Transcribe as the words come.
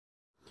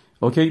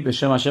اوکی، به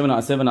شم هشم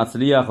نعسه و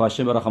نصلیخ و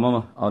هشم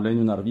برحمام آلین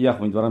و نرویخ.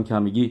 امیدوارم که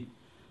همگی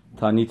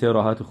تانیت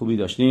راحت خوبی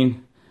داشتین.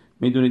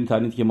 میدونید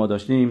تانیتی که ما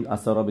داشتیم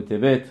اسارا به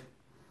تبت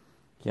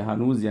که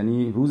هنوز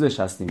یعنی روزش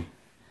هستیم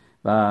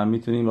و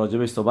میتونیم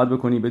راجبش صحبت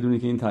بکنیم.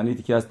 بدونید که این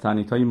تانیتی که از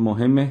تانیت‌های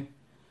مهمه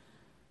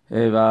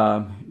و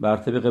بر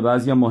طبق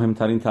بعضی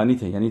مهمترین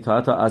تانیته، یعنی تا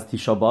حتی از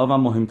تیشا بآب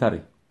هم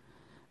مهمتره.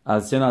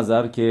 از چه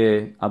نظر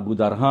که ابو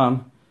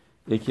درهم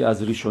یکی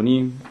از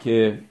ریشونیم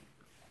که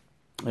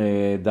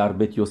در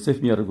بیت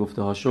یوسف میاره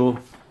گفته هاشو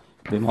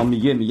به ما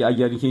میگه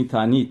اگر اینکه این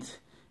تعنیت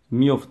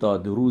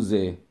میافتاد روز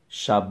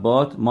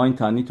شبات ما این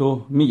تعنیت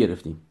رو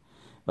میگرفتیم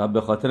و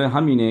به خاطر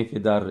همینه که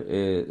در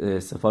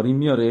سفارین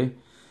میاره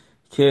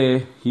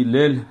که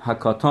هیلل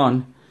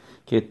حکاتان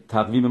که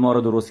تقویم ما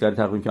رو درست کرده،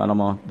 تقویم که الان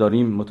ما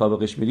داریم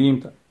مطابقش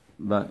میریم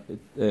و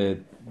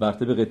بر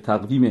طبق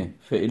تقویم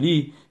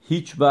فعلی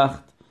هیچ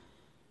وقت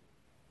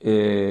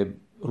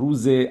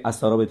روز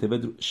اسارا به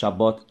تبت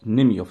شبات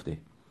نمیافته.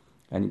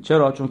 یعنی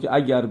چرا؟ چون که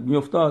اگر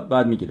میافتاد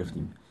بعد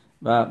میگرفتیم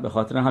و به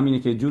خاطر همینه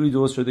که جوری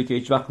درست شده که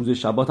هیچ وقت روز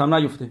شبات هم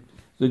نیفته،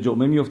 روز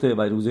جمعه میفته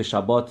و روز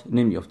شبات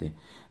نمیفته.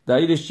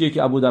 دلیلش چیه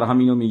که ابو درهم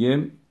اینو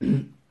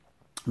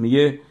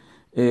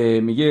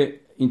میگه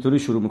اینطوری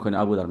شروع میکنه.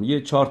 ابو درهم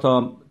میگه 4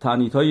 تا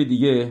تعنیت‌های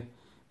دیگه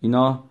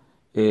اینا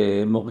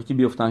موقعی که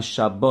بیفتن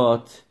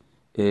شبات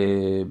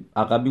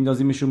عقب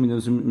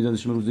میندازیمشون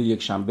روز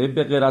یک شنبه،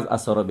 به غیر از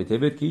اسارا به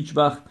تبت که هیچ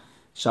وقت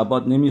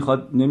شبات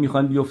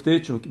نمیخوان بیفته،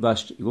 چون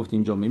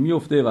گفتیم جمعه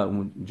میفته و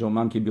اون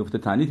جمعه هم که بیفته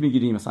تعنیت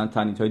میگیریم. مثلا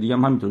تعنیت های دیگه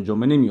هم همینطور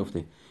جمعه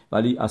نمیفته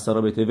ولی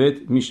اسارا به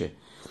تبت میشه.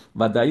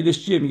 و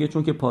دلیلش چیه؟ میگه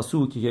چون که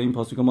پاسوک که این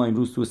پاسوک ما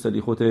امروز تو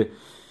سلیخوت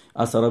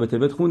اسارا به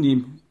تبت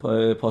خوندیم،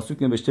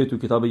 پاسوک نوشته تو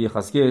کتاب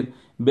یخزکیل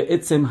به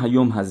اتسم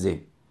هیوم هزه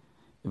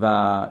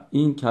و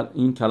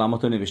این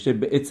کلمات رو نوشته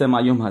به اتسم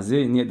هیوم هزه،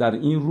 یعنی در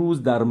این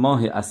روز در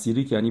ماه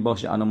اسیری که یعنی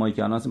باشه انمایی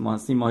که الان ما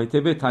هستیم ماه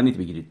تبت تعنیت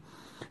بگیرید.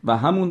 و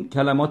همون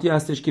کلماتی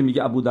هستش که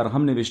میگه ابو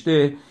درهم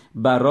نوشته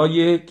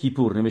برای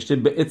کیپور، نوشته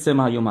به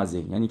اتسم هیوم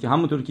هزه، یعنی که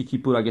همونطور که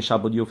کیپور اگه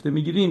شبات بیفته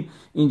میگیریم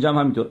اینجا هم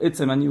همینطور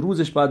اتسم یعنی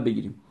روزش باید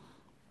بگیریم.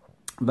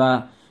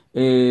 و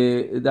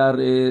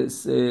در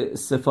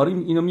سفاریم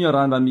اینو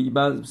میارن و میگه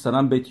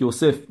مثلا بیت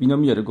یوسف اینو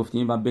میاره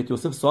گفتیم و بیت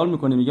یوسف سوال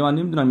میکنه، میگه من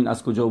نمیدونم این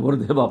از کجا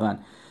آورده واقعا.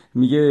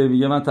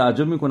 میگه من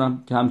تعجب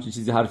میکنم که همچین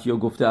چیزی حرفیو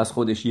گفته از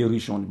خودش، یه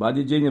ریشون بعد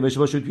یه جایی نوشته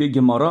باشه توی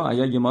گمارا.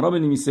 اگر گمارا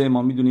بنویسه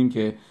ما میدونیم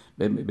که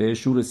به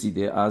شور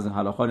رسیده از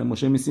هلاخان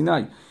موشه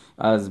سینای،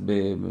 از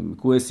به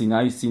کوه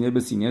سینای سینه به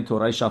سینه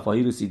تورای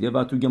شفاهی رسیده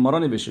و تو گمارا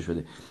نوشته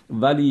شده.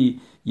 ولی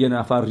یه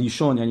نفر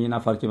ریشون، یعنی یه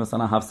نفر که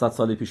مثلا 700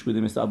 سال پیش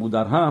بوده مثل ابو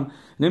درهم،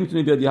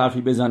 نمیتونه بیاد یه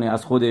حرفی بزنه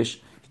از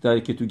خودش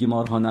که تو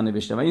گمارها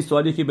ننوشته. و این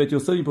سوالی که بیت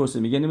یوسف میپرسه،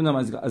 میگه نمیدونم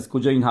از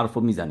کجا این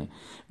حرفو میزنه.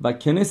 و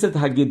کنیست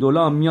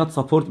هگدولا میاد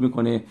ساپورت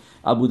میکنه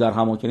ابو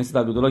درهم. و کنیست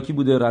هگدولا کی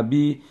بوده؟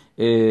 ربی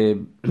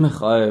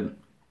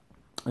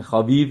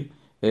خابیب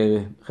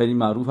خیلی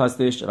معروف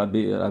هستش،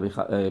 ربی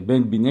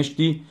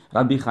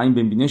خایم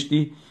بن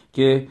بینشتی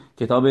که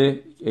کتاب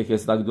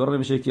هگدولا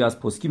نمیشه که از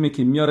پسکیم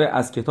که میاره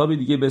از کتاب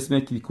دیگه به اسم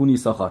تیکون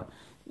یساخار،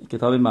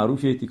 کتاب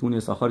معروفی تیکون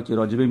یساخار که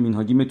راجع به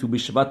مینهاگیم تو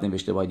بیشبت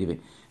نوشته. بایدیه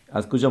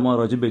از کجا ما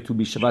راجع به تو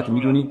بیشبت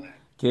میدونیم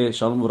که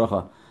شالوم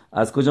وراخا،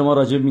 از کجا ما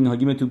راجع به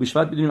مینهاگیم تو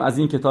بیشبت میدونیم؟ از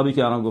این کتابی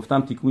که الان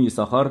گفتم تیکون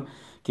یساخار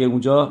که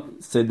اونجا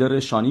صدر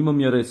شانیمو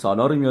میاره،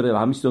 سالار میاره و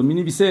همین چیزا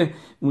مینویسه.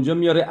 اونجا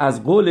میاره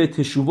از قول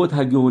تشوبوت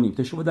هگونی.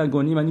 تشوبوت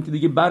هگونی معنی که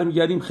دیگه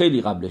برمیگردیم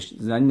خیلی قبلش،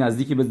 یعنی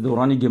نزدیک به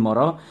دوران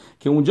گمارا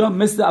که اونجا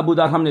مثل ابو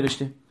درهم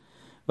نوشته.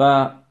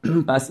 و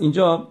پس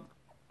اینجا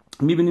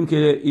میبینیم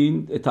که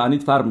این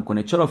تعنیت فرق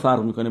میکنه. چرا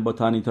فرق میکنه با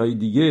تعنیت‌های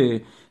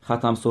دیگه؟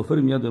 ختم سفر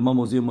میاد به ما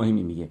موضوع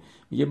مهمی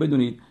میگه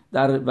بدونید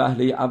در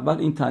وهله اول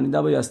این تعنیت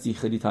نبایستی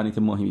خیلی تعنیت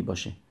مهمی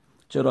باشه.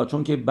 چرا؟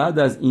 چون که بعد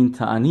از این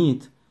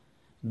تعنیت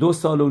 2.5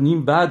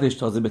 سال بعدش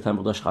تازه به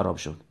تمقداش خراب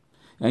شد،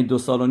 یعنی 2.5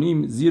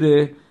 سال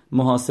زیر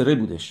محاصره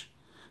بودش.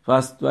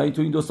 و تو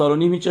این 2.5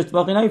 سال هیچ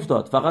اتفاقی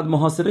نیفتاد، فقط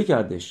محاصره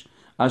کردش.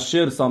 از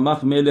شر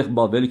سامخ ملک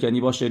بابل که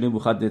یعنی باشه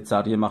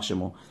نبوخدنصر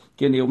مخشمو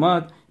که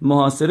اومد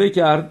محاصره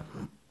کرد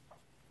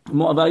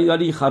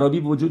ولی خرابی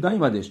وجود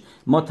نیومدش.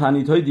 ما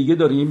تعنیت‌های دیگه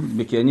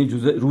داریم که یعنی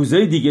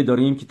روزه دیگه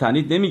داریم که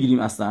تعنیت نمیگیریم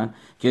اصلا،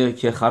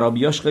 که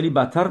خرابیاش خیلی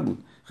بدتر بود،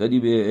 خیلی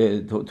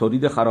به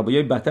تولید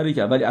خرابیای بدتری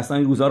کرد، ولی اصلا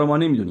این روزا رو ما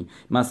نمیدونیم.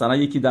 مثلا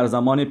یکی در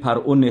زمان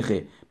پرعو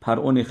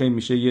نخه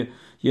میشه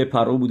یه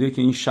پرعو بوده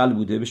که این شل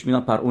بوده بهش میگن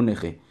پرعو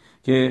نخه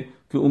که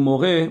اون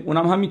موقع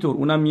اونم همینطور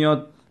اونم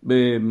میاد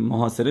به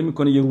محاصره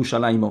میکنه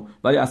یروشلیمو،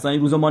 ولی اصلا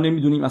این روزا ما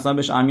نمیدونیم، اصلا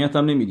بهش اهمیت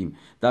هم نمیدیم.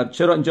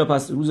 چرا اینجا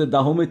پس روز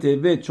 10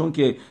 تبت؟ چون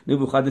که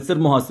نبوخدنصر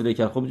محاصره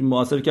کرد. خب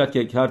محاصره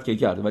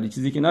کرد ولی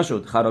چیزی که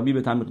نشد، خرابی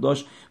به تمام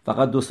داشت.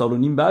 فقط 2.5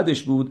 سال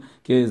بعدش بود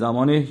که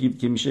زمان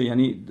که میشه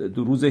یعنی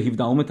روز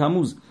 17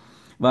 تموز.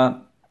 و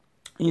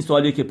این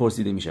سوالی که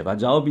پرسیده میشه و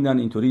جواب میدن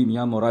اینطوری،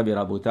 میگن مربی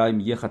ربوتای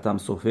میگه ختم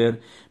سفر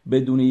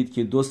بدونید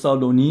که 2.5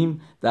 سال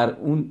در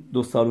اون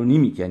 2.5 سال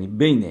یعنی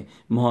بین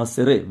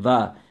محاصره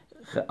و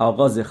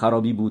آغاز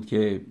خرابی بود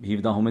که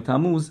 17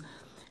 تموز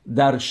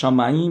در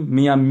شمعیم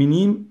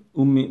میامینیم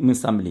اون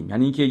مسملیم،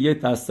 یعنی اینکه یه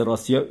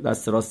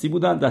دست راستی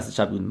بودن، دست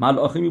چپ بودن،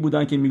 ملاخیمی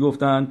بودن که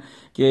میگفتن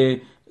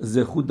که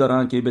زخود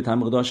دارن که به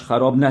تمقداش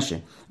خراب نشه،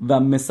 و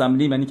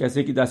مسملیم یعنی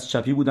کسایی که دست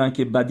چپی بودن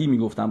که بدی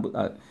میگفتن،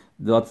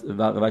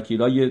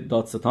 وکیلای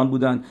دادستان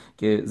بودن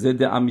که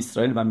ضد ام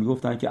اسرائیل و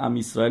میگفتن که ام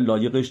اسرائیل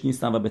لایقش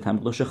نیستن و به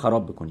تمقداش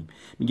خراب بکنیم.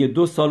 میگه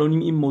 2.5 سال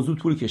این موضوع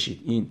طول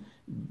کشید، این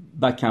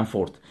بک اند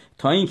فورت،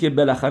 تا اینکه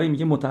بالاخره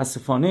میگه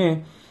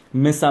متاسفانه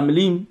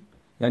مسملیم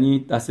یعنی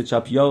دست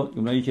چپیا،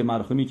 اونایی که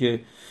مرحومی که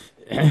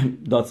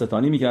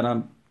دادستانی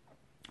میکردن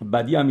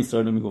بدی ام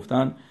اسرائیل رو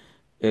میگفتن،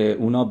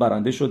 اونا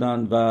برنده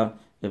شدن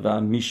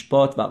و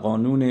میشپات و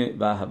قانون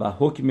و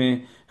حکم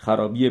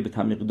خرابی به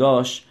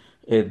تمقداش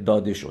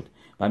داده شد.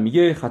 و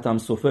میگه ختم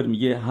سفر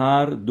میگه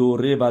هر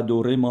دوره و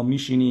دوره ما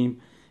میشینیم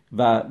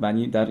و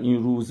یعنی در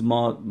این روز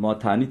ما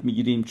تعنیت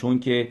میگیریم، چون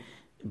که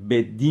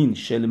به دین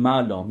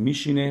شلمعلا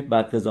میشینه،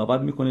 بعد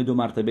قضاوت میکنه 2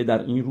 مرتبه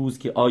در این روز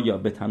که آیا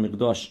به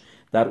تمقداش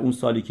در اون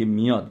سالی که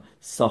میاد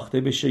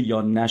ساخته بشه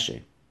یا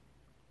نشه.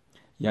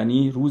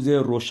 یعنی روز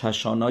روش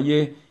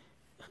هشانای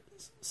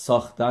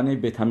ساختن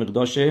به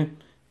تمقداش،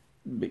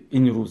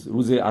 این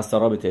روز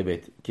عصرا به تبت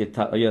که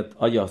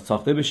آیا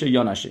ساخته بشه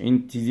یا نشه،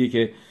 این چیزیه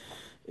که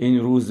این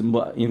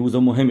روز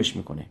مهمش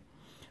میکنه.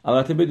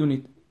 البته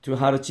بدونید تو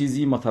هر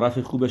چیزی ما طرف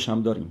خوبش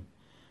هم داریم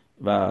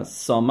و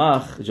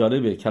سامخ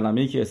جالبه،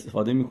 کلمه‌ای که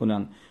استفاده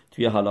میکنن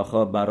توی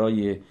هلاخا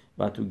برای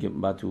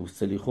و تو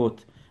سلیخوت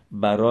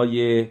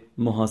برای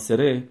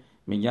محاصره،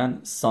 میگن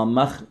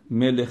سامخ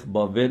ملخ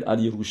باول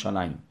علی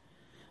یروشلایم،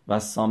 و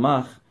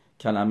سامخ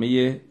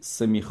کلمه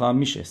سمیخا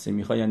میشه.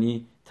 سمیخا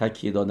یعنی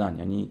تکیه دادن،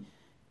 یعنی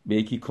به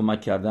یکی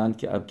کمک کردن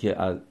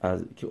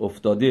که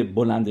افتاده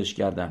بلندش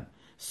کردن.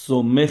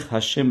 سمخ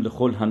هشم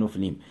لخل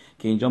هنوفلیم،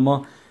 که اینجا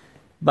ما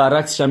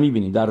برعکسش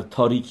میبینیم در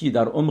تاریکی،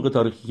 در عمق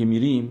تاریکی که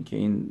میریم، که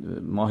این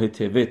ماه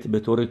تبت به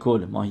طور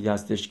کل ماهی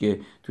هستش که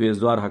توی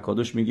زوار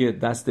حکادوش میگه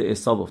دست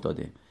عیسی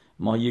افتاده،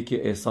 ماهیه که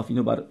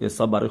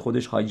عیسی برای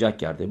خودش هایجک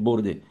کرده،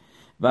 برده.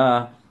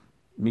 و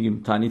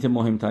میگیم تعنیت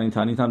مهمترین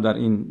تعنیت هم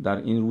در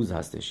این روز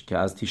هستش که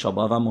از تیشا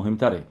بآو هم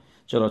مهمتره.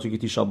 چرا؟ چون که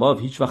تیشا بآو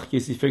هیچ وقت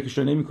کسی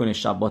فکرشو نمیکنه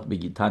شبات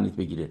بگیر تعنیت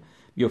بگیره،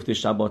 بیفته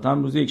شبات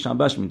هم روز یک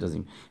شنبهش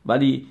میندازیم،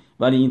 ولی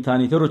این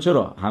تعنیت رو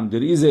چرا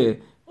همدریز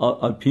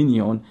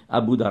آلپینیون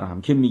ابو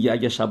درهم که میگه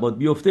اگه شبات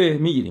بیفته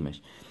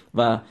میگیریمش.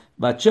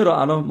 و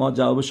چرا الان ما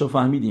جوابشو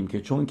فهمیدیم،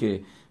 که چون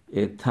که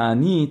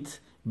تعنیت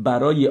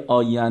برای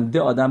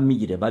آینده آدم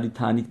میگیره ولی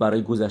تعنیت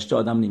برای گذشته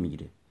آدم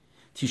نمیگیره.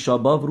 تیشا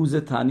بآو روز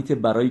تعنیت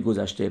برای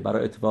گذشته،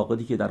 برای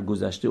اتفاقاتی که در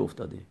گذشته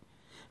افتاده،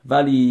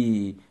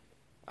 ولی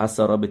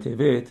عصرا به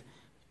تبت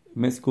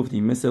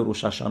مثل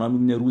روش هشانا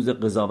میبینه روز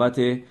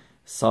قضاوت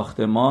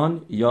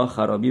ساختمان یا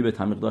خرابی به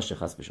تمقداش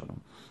خاص بشونم.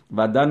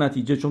 و در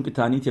نتیجه چون که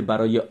تعنیت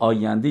برای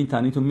آینده، این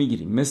تعنیت رو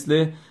میگیریم،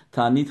 مثل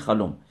تعنیت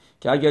خلوم،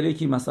 که اگر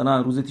یکی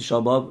مثلا روز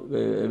تیشا بآو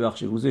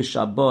روز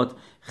شبات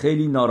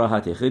خیلی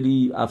ناراحته،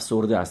 خیلی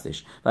افسرده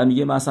هستش و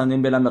میگه مثلا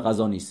نمی‌بلم به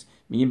قضا نیست،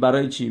 میگیم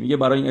برای چی؟ میگه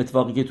برای این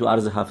اتفاقی که تو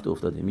عرض هفته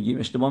افتاده. میگیم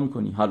اشتباه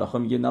میکنی، حالا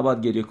میگه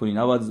نباید گریه کنی،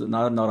 نباید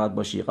ناراحت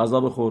باشی،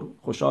 غذا بخور،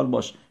 خوشحال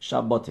باش،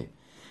 شباته.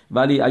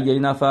 ولی اگر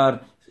این نفر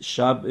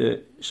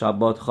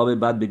شبات خواب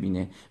بد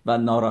ببینه و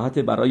ناراحت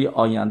برای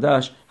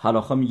آیندهش،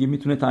 حالا میگه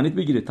میتونه تعنیت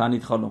بگیره،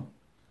 تعنیت خانم.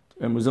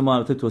 امروز ما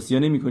البته توصیه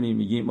نمی‌کنیم،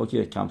 میگیم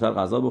اوکی کمتر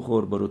غذا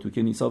بخور، برو تو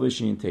که نیسا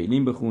بشین،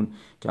 تیلیم بخون،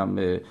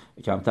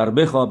 کمتر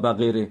بخواب و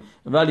غیره،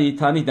 ولی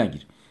تعنیت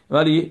نگیر.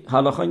 ولی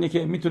حالا اینه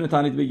که میتونه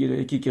تعنیت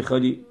بگیره. یکی که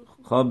خیلی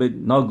خواب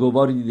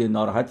ناگواری دیده،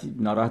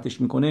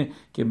 ناراحتش میکنه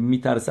که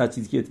میترسه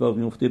چیزی که اتفاق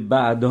میفته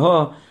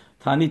بعدها،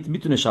 تعنیت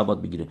میتونه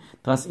شبات بگیره.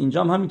 پس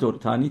اینجا هم همینطور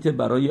تعنیت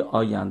برای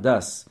آینده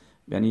است،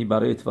 یعنی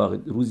برای اتفاق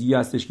روزی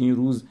هستش که این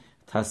روز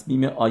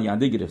تصمیم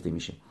آینده گرفته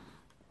میشه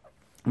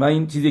و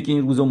این چیزی که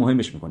این روزو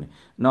مهمش میکنه.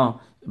 نه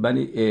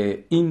ولی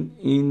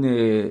این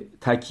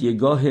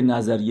تکیهگاه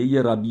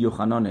نظریه ربی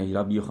یوحنانه.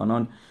 ربی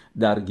یوحنان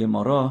در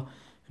گمارا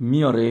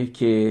میاره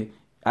که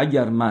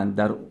اگر من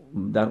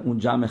در اون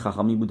جمع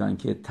خخامی بودن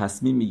که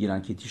تصمیم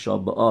میگیرن که تیشا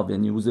بآو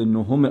یعنی روز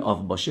 9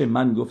 آو باشه،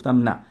 من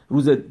میگفتم نه،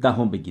 روز 10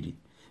 بگیرید.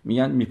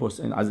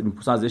 میپرسن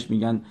ازش،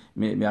 میگن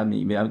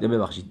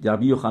ببخشید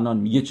ربی یوحنان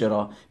میگه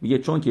چرا؟ میگه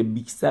چون که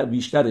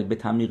بیشتر به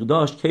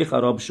تمقداش کی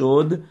خراب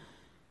شد،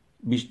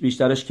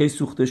 بیشترش کی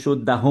سوخته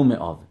شد؟ 10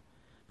 آو.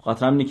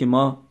 خاطر همینه که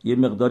ما یه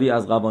مقداری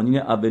از قوانین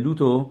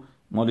اولوتو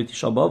مال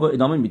تیشا بآو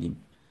ادامه میدیم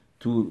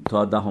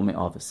تا 10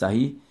 آو،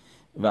 صحیح؟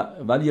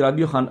 ولی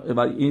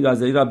این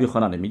نظریه ربی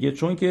یوحنانه میگه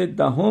چون که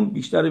 10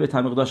 بیشتر به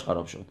تمقداش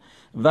خراب شد.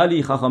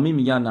 ولی خخامی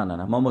میگن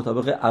نه ما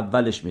مطابق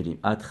اولش میریم،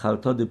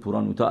 ادخرتا د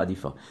پورانوتا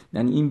عدیفا.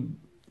 یعنی این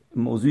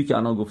موضوعی که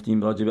الان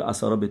گفتیم راجع به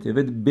عصرا به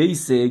تبت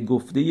بیس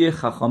گفته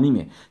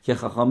خخامیمه، که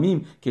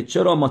خخامیم که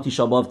چرا ما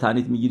تیشا بآو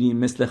تعنیت میگیریم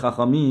مثل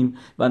خخامیم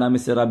و نه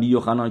مثل ربی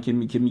یوحنان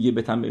که میگه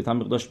به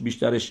تمقداش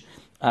بیشترش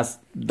از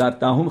در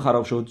 10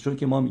 خراب شد. چون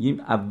که ما میگیم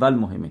اول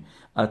مهمه،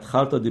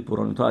 ادخرتا د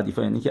پورانوتا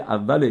عدیفا، یعنی که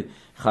اول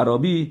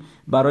خرابی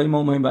برای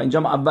ما مهم و اینجا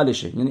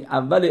اولشه. یعنی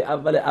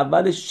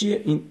اولش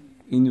چیه؟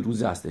 این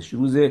روز هستش،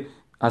 روز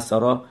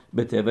عصرا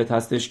به تبت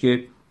هستش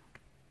که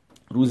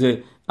روز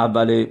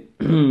اول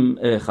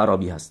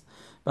خرابی هست.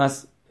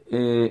 پس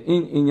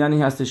این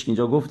یعنی هستش که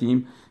اینجا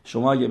گفتیم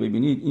شما اگه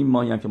ببینید این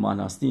ماهی هم که ما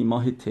هستیم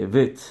ماه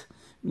تبت،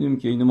 می‌دونیم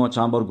که اینو ما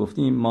چند بار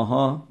گفتیم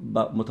ماها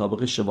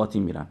مطابق شواتی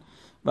میرن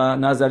و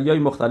نظریه‌های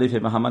مختلفه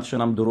و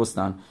همشون هم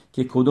درستن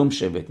که کدوم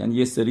شبت، یعنی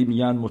یه سری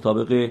میگن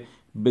مطابق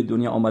به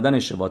دنیا آمدن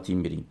شواتی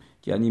میریم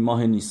که یعنی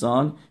ماه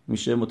نیسان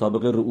میشه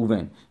مطابق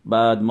رؤوون،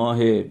 بعد ماه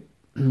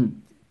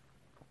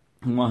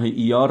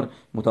ایار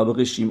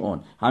مطابق شیمعون،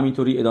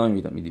 همینطوری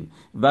ادامه میدیم.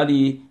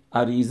 ولی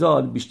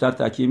اریزال بیشتر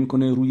تاکید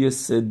میکنه روی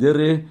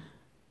صدر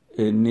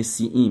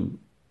نسییم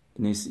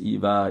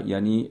و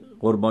یعنی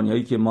قربانی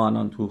هایی که ما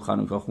الان تو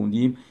خانوکا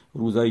خوندیم،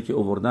 روزایی که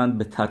آوردن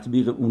به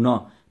تطبیق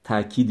اونا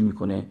تاکید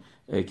میکنه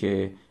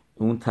که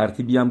اون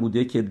ترتیبی هم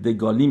بوده که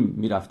دگالیم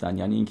میرفتن،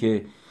 یعنی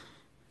اینکه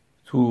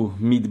تو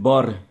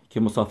میدبار که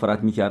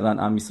مسافرت میکردن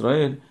ام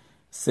اسرائیل،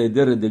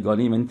 صدر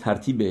دگالیم یعنی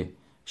ترتیب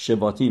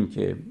شباتیم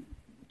که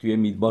توی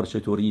میدبار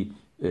چطوری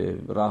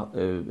راه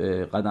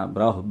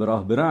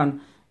برن،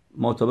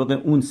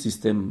 مطابق اون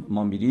سیستم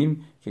ما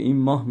میریم که این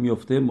ماه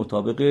میفته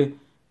مطابق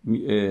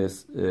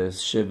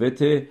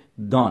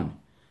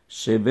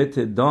شبت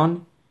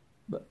دان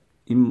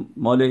این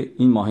مال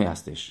این ماهه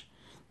هستش.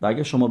 و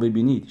اگه شما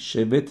ببینید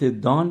شبت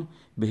دان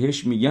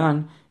بهش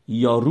میگن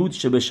یارود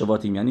شبه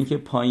شباتیم، یعنی که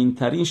پایین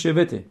ترین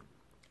شبته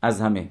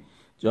از همه،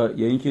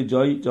 یعنی که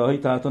جایی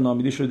تحت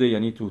نامیده شده،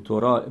 یعنی تو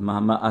تورا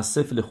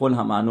اسف لخل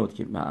همعنوت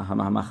که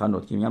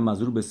همخنوت که میگن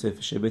مزور به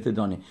صف شبت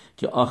دانه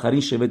که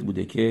آخرین شبت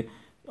بوده که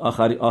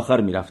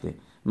آخر میرفته،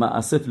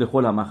 اسف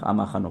لخل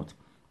همخنوت.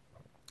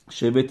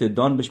 شبت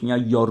دان بهش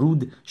میگن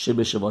یارود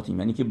شبه شباتیم،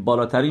 یعنی که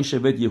بالاترین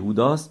شبت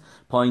یهوداست،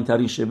 پایین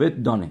ترین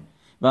شبت دانه.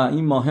 و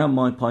این ماه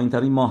هم پایین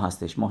ترین ماه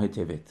هستش، ماه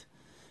تبت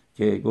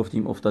که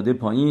گفتیم افتاده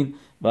پایین.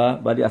 و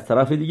ولی از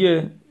طرف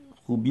دیگه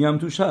خوبی هم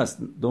توش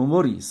هست،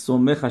 دونوری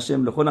سمخ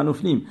هشم لخل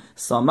انوفلیم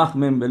سامخ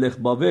من ملخ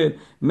بابل،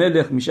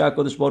 ملخ میشه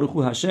اکادش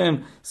باروخو هشم،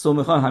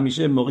 سمخان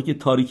همیشه موقعی که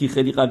تاریکی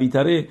خیلی قوی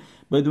تره،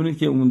 بدونید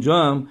که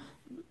اونجا هم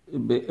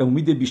به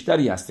امید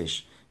بیشتری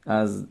هستش،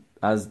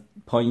 از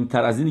پایین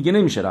تر از این دیگه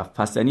نمیشه رفت،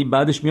 پس یعنی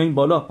بعدش میاییم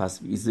بالا،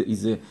 پس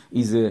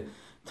is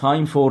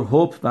time for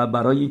hope و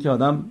برای اینکه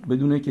آدم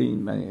بدونه که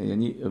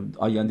یعنی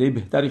آینده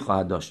بهتری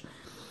خواهد داشت.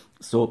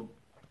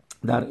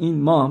 در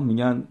این ماه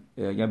میگن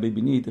اگر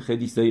ببینید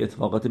خیلی سری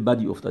اتفاقات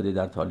بدی افتاده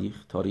در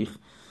تاریخ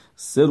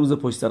 3 روز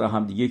پشت سر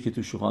هم دیگه که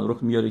تو شولخان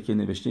آروخ میاره که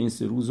نوشته این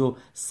 3 روزو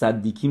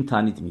صدیکیم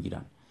تعنیت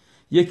میگیرن.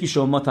 یکی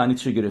شما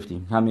تعنیتشو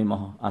گرفتیم همه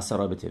ماه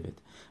اسرا به تبت،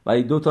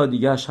 ولی 2 تا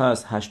دیگهش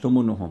هست، 8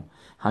 و 9.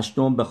 8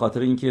 به خاطر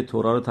اینکه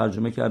تورا رو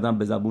ترجمه کردن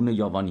به زبون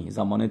یاوانی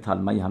زمان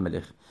تلمی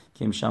هملخ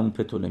که میشه همون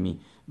پتولمی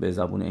به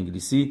زبون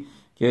انگلیسی،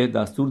 که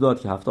دستور داد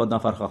که 70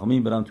 نفر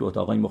خاخامین برن تو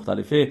اتاقای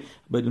مختلفه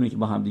بدون که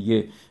با هم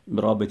دیگه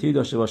رابطه‌ای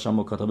داشته باشن،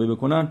 مکاتبه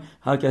بکنن،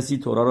 هر کسی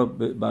تورا رو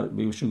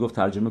بهشون گفت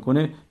ترجمه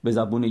کنه به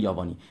زبون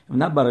یاوانی،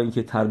 نه برای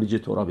اینکه ترویج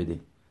تورا بده،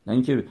 نه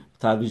اینکه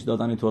ترویج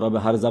دادن تورا به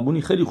هر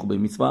زبونی خیلی خوبه،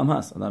 میتوا هم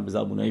هست آدم به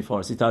زبونهای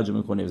فارسی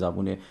ترجمه کنه، به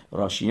زبون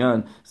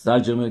راشیان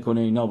ترجمه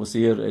کنه، اینا واسه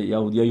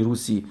یهودیای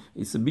روسی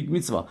ایتس بیگ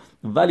میتوا،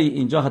 ولی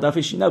اینجا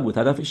هدفش این نبود،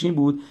 هدفش این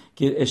بود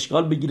که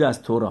اشکال بگیره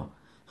از تورا،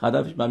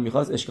 هدفش من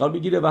میخواست اشکال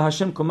بگیره و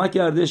هشم کمک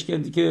کردش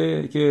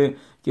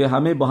که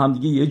همه با هم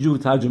دیگه یه جور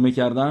ترجمه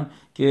کردن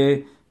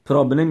که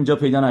پرابلم اینجا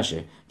پیدا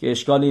نشه، که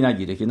اشکالی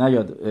نگیره، که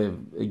نیاد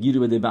گیر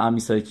بده به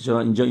امیسایی که چرا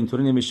اینجا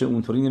اینطوری نمیشه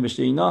اونطوری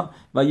نمیشه اینا،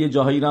 و یه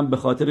جاهایی رو به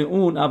خاطر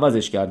اون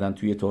عوضش کردن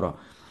توی تورا.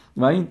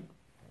 و این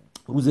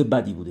روز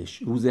بدی بودش،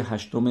 روز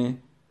 8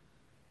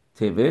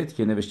 تبت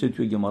که نوشته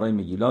توی گمارای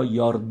مگیلا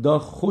یاردا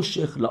خوش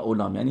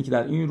اخلاء، یعنی که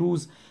در این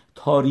روز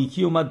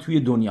تاریکی اومد توی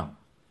دنیا،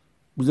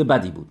 روز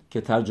بدی بود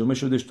که ترجمه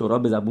شدش تورا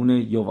به زبون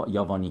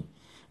یاوانی.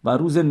 و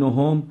روز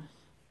 9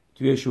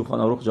 توی شولخان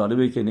آروخ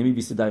جالبه که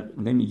نمیگه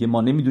نمیگه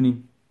ما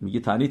نمیدونیم، میگه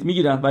تعنیت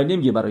میگیرن ولی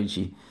نمیگه برای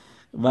چی.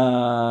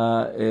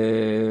 و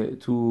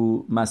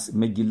تو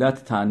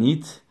مگیلت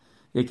تعنیت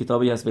یک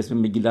کتابی هست به اسم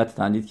مگیلت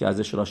تعنیت که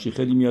ازش راشی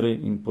خیلی میاره،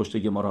 این پشت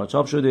گمارا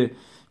چاپ شده،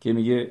 که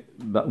میگه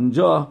و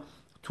اونجا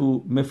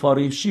تو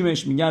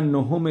مفارشیمش میگن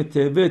 9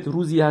 تبت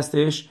روزی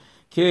هستش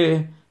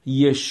که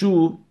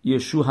یشوع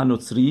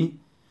هنوصری،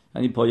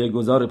 یعنی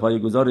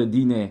پایه‌گذار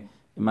دین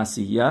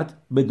مسیحیت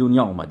به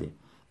دنیا اومده.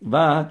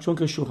 و چون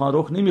که شولخان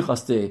آروخ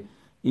نمیخواسته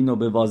اینو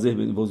به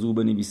وضوح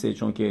بنویسه،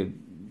 چون که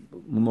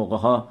موقع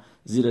ها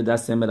زیر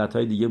دست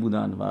ملت‌های دیگه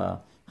بودن و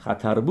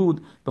خطر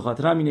بود، به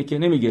خاطر همینه که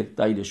نمیگه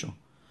دلیلشو.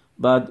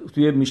 بعد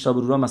توی میشنا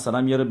برورا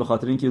مثلا میاره به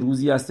خاطر اینکه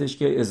روزی هستش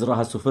که عزرا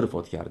حسوفر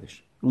فوت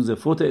کردش، روز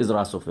فوت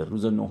عزرا حسوفر،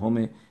 روز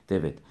 9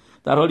 تبت،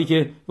 در حالی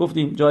که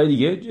گفتیم جای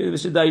دیگه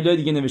نوشته دلایل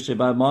دیگه نوشته.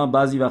 و ما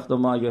بعضی وقتا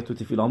ما اگه تو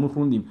تفیلامون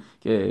خوندیم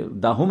که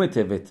 10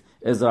 تبت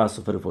عزرا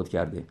حسوفر فوت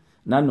کرده،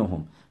 نه 9.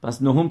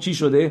 پس 9 چی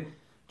شده؟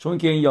 چون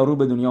که این یارو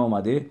به دنیا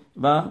اومده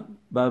و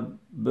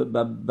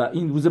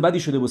این روز بدی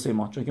شده واسه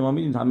ما، چون که ما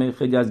میدونیم همه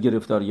خیلی از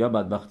گرفتاری‌ها،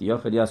 بدبختی‌ها،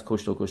 خیلی از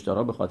کشت و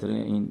کشتارها به خاطر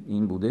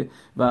این بوده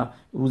و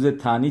روز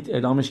تعنیت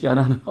اعلامش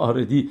کردن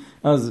آردی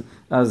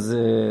از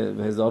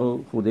 1000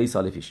 خورده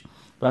سال پیش.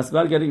 پس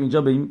برگردیم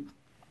اینجا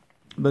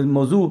به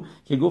موضوع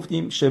که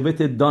گفتیم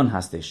شبت دان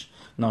هستش.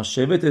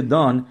 شبت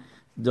دان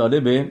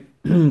جالبه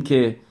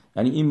که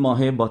یعنی این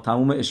ماه با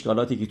تمام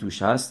اشکالاتی که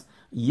توش هست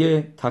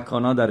یه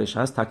تکانا درش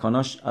هست،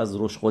 تکاناش از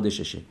روش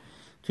خودششه.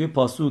 توی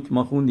پاسوک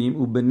ما خوندیم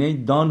او بنی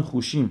دان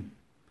خوشیم،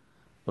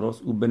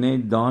 درست؟ او بنی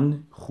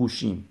دان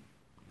خوشیم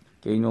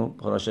که اینو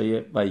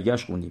پاراشای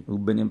ویگش خوندیم. او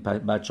بنی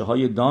بچه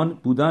های دان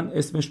بودن،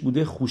 اسمش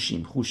بوده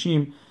خوشیم.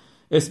 خوشیم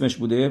اسمش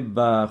بوده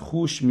و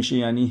خوش میشه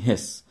یعنی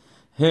حس.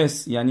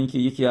 حس یعنی که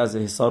یکی از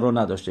حسا رو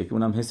نداشته که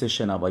اونم حس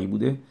شنوایی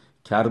بوده،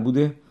 کر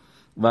بوده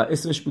و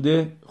اسمش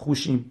بوده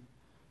خوشیم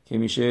که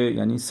میشه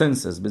یعنی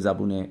سنسز به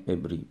زبون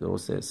عبری،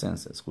 درسته؟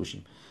 سنسز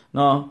خوشیم.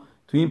 نه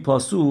تو این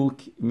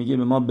پاسوک میگه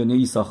به ما بنی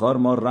ایساخار،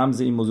 ما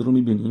رمز این موضوع رو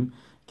میبینیم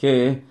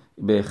که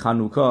به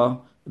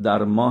خانوکا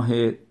در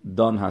ماه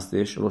دان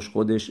هستش، روش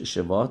خودش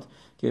شوات،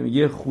 که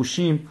میگه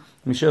خوشیم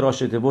میشه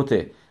راشته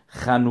بوته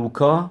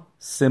خانوکا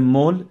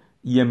سمول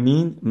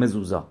یمین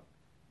مزوزا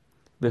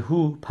به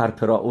هو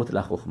پرپراوت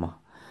لخخما.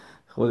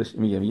 خودش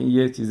میگه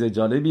یه چیز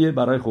جالبیه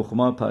برای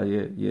خخما،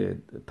 یه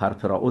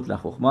پرپراوت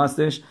لخخما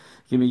هستش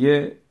که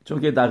میگه چون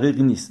که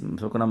دقیق نیست،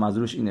 فکر کنم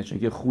منظورش اینه، چون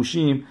که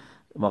خوشیم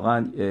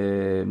واقعا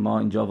ما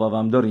اینجا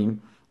واوم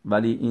داریم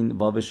ولی این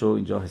واوش رو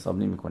اینجا حساب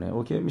نمیکنه.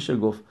 اوکی میشه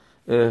گفت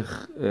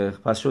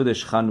پس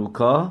شدش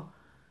خانوکا.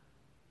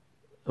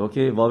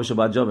 اوکی واوش رو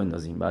باید جا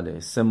بندازیم. بله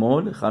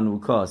سمول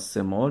خانوکا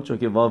سمول، چون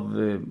که واو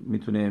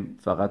میتونه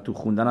فقط تو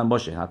خوندن هم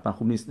باشه، حتما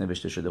خوب نیست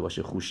نوشته شده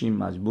باشه. خوشیم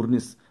مجبور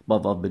نیست با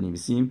واو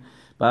بنویسیم،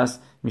 پس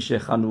میشه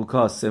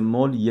خانوکا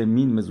سمول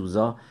یمین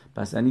مزوزا.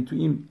 پس یعنی تو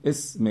این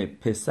اسم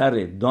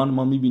پسر دان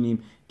ما میبینیم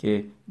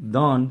که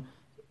دان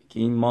که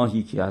این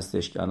ماهی که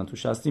هستش که الان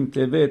توش هستیم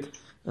تبت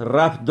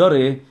ربط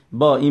داره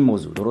با این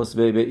موضوع، درست؟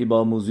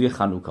 با موضوع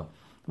خانوکا.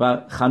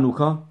 و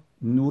خانوکا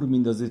نور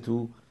میندازه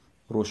تو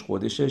روش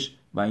خودشش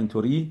و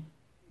اینطوری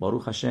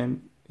باروخ هشم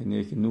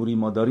یک نوری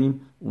ما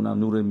داریم، اونم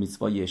نور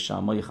میtzvای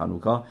شمای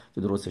خانوکا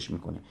که درستش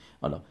میکنه.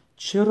 حالا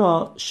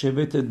چرا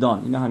شبت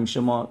دان؟ اینا همیشه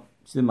ما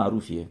چیز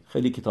معروفیه،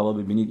 خیلی کتابا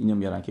ببینید اینو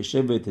میارن که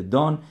شبت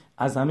دان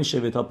از همه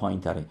شبت‌ها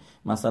پایین‌تره.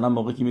 مثلا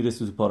موقعی که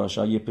میرسید تو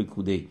پاراشای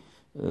پکودی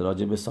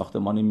راجع به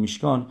ساختمان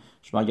میشکان،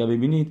 شما اگر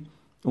ببینید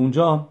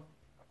اونجا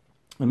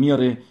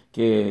میاره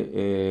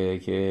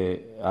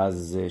که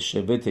از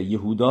شبت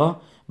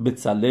یهودا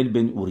بتسلل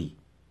بن اوری،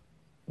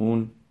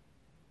 اون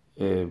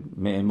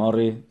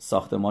معمار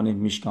ساختمان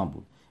میشکان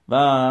بود، و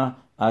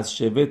از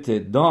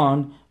شبت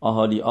دان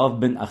آهالی آف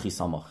بن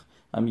اخیساماخ.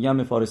 و میگم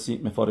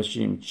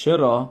مفارشیم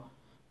چرا؟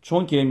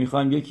 چون که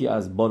میخوایم یکی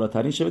از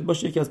بالاترین شبت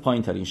باشه، یکی از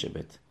پایین ترین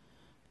شبت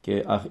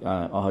که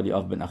آهالی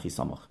آف بن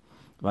اخیساماخ.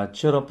 و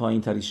چرا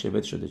پایین ترین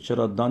شبت شده؟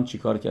 چرا دان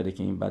چیکار کرده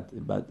که این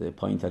بعد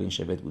پایین ترین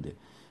شبت بوده؟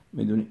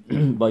 میدونی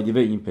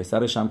بایدیوه این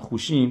پسرش هم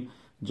خوشیم،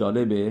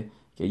 جالبه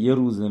که یه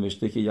روز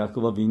نوشته که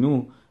یعقوب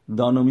وینو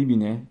دانو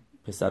میبینه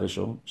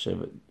پسرشو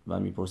و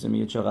میپرسه،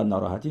 میگه چقدر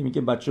ناراحتی؟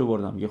 میگه بچه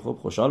آوردم. میگه خب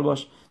خوشحال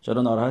باش،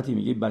 چرا ناراحتی؟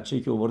 میگه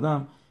بچه‌ای که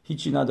آوردم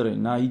هیچی نداره،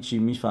 نه هیچی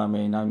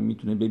میفهمه، نه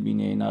میتونه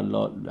ببینه،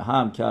 نه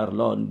هم کر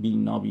لا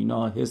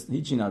نابینا حس،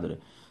 هیچی نداره،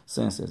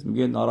 سنسز.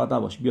 میگه ناراحت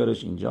نباش،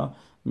 بیارش اینجا.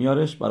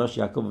 میارش، براش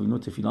یعقوب وینو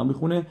تفیلا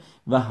میخونه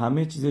و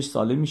همه چیزش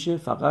سالم میشه،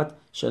 فقط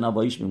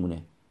شنواییش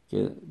میمونه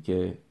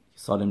که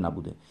سالم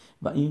نبوده.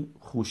 و این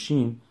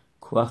خوشیم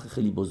کوخ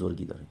خیلی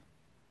بزرگی داره.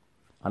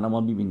 الان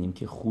ما ببینیم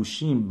که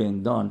خوشیم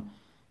بندان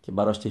که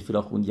براش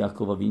تفیلا خوند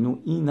یعقوب وینو،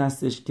 این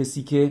هستش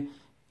کسی که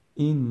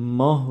این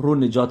ماه رو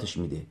نجاتش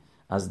میده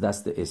از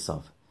دست عیسی.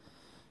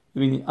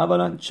 ببینید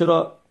اولا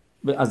چرا،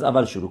 از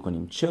اول شروع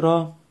کنیم،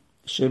 چرا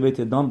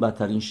شبت دان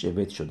بدترین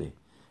شبت شده؟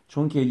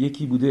 چون که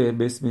یکی بوده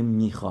به اسم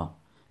میخا.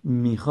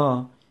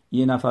 میخا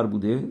یه نفر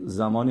بوده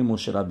زمان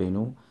موشه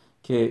ربینو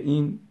که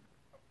این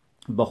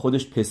با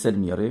خودش پسل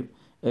میاره.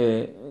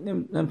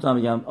 نمیتونم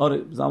بگم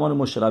آره زمان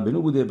موشه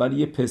ربینو بوده، ولی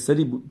یه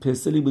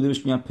پسلی بوده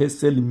بهش میگن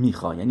پسل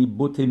میخا، یعنی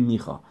بت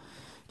میخا،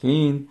 که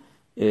این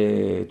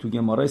تو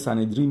گمارای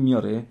سندری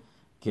میاره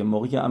که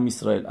موقعی که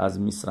اسرائیل از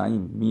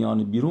مصرعیم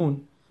میان بیرون،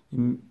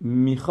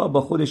 میخا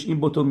با خودش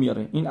این بتو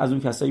میاره. این از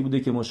اون کسایی بوده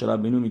که موشه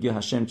ربینو میگه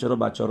هشم چرا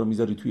بچه‌ها رو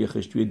میذاری توی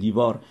خشت توی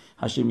دیوار؟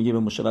 هشم میگه به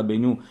موشه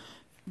ربینو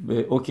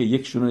اوکی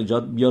یکشون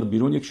نجات بیار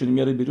بیرون، یکشون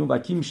میاره بیرون. و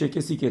کی میشه؟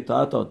 کسی که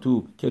تا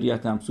تو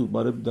کریت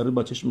همسو داره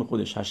با چشم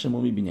خودش هشم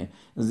رو میبینه،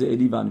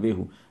 زئلی ون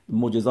وهو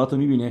معجزات رو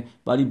میبینه،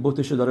 ولی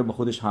بتشو داره با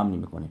خودش حمل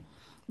میکنه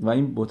و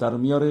این بت رو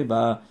میاره.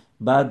 و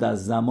بعد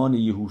از زمان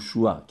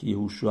یهوشوا که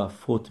یهوشوا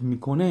فوت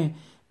میکنه،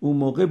 اون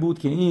موقع بود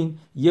که این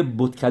یه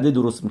بتکده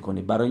درست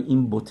میکنه برای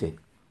این بته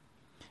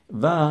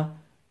و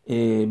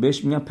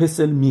بهش میگن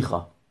پسل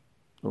میخا.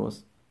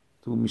 درست؟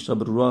 تو میشتا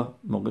برورا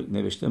موقع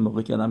نوشته،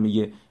 موقع که آدم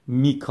میگه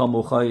میکا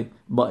مخای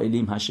با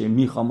الیم هشه،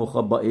 میخا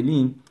مخا با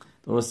الیم،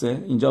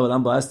 درسته؟ اینجا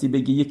آدم بایستی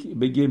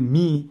بگه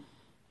می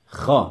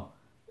خا،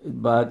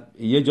 بعد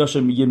یه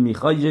جاشو میگه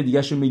میخا، یه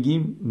دیگه شو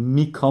میگیم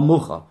میکا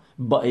مخا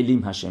با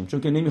الیم هشم،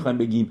 چون که نمیخوایم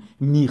بگیم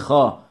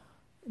میخا،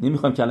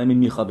 نمیخوایم کلمه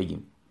میخا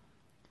بگیم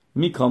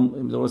میکا،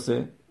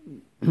 درسته؟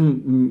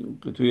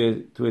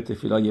 توی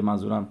تفیلای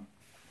منظورم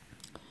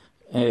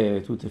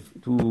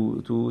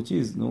تو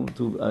چیز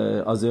تو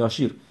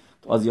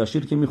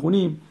آزیاشیر که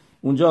میخونیم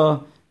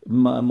اونجا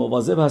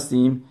مواظب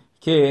هستیم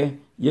که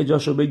یه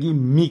جاشو بگیم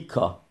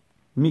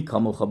میکا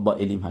مخا با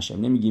الیم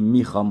هشم، نمیگیم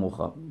میخا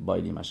مخا با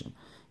الیم هشم.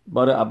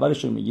 بار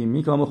اولش رو میگیم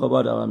میکا مخا،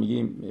 بار اول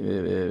میگیم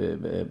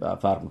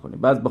فرق میکنه.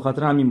 بعد به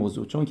خاطر همین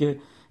موضوع، چون که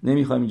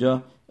نمیخوایم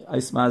اینجا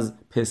اسم از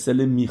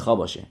پسل میخا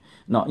باشه،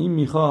 نه این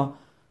میخا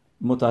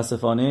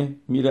متاسفانه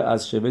میره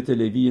از شبت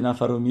لوی یه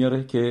نفر رو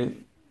میاره که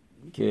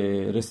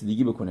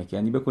رسیدگی بکنه، که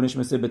یعنی بکنش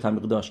مثل به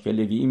تمیق داشت که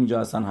لوی اینجا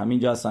هستن،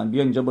 همینجا هستن،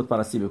 بیان اینجا بت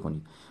پرستی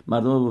بکنید،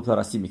 مردم رو بت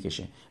پرستی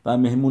میکشه. و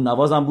مهمون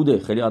نواز هم بوده،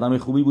 خیلی آدم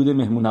خوبی بوده،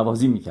 مهمون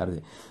نوازی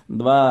میکرده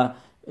و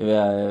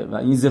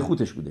این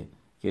زخوتش بوده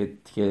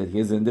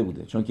که زنده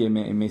بوده، چون که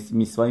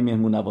میسوای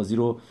مهمون نوازی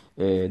رو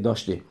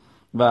داشته.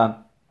 و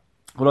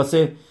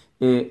خلاصه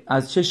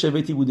از چه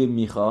شبتی بوده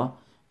میخا؟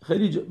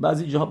 خیلی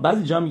بعضی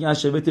جا میگن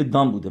از شبت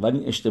دان بوده، ولی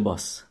این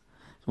اشتباس.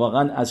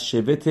 واقعا از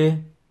شبت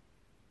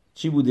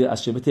چی بوده؟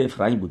 از شبت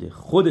افرایم بوده،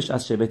 خودش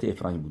از شبت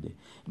افرایم بوده.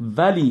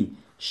 ولی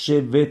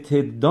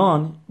شبت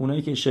دان،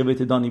 اونایی که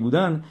شبت دانی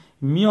بودن،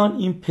 میان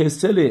این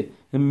پسل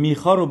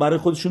میخا رو برای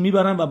خودشون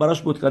میبرن و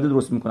براش بتکده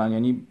درست میکنن،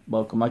 یعنی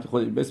با کمک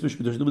خود اسمش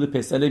گذاشته بوده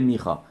پسل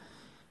میخا،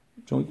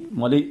 چون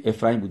مال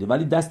افرایم بوده.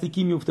 ولی دستی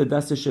کی میفته؟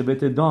 دست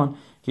شبت دان،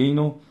 که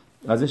اینو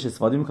ازش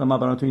استفاده میکنم. من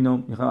براتون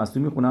اینو میخوام از تو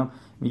میخونم.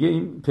 میگه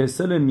این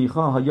پسل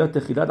میخا حیات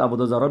خیلت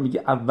عبادازارا،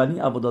 میگه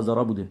اولین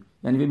عبادازارا بوده.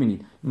 یعنی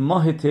ببینید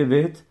ماه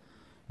تبت،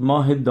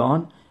 ماه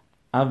دان،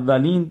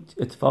 اولین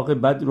اتفاق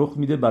بد رخ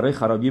میده برای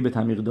خرابی به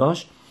تمیق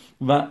داشت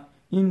و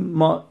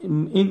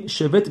این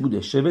شبت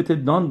بوده، شبت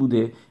دان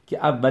بوده که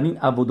اولین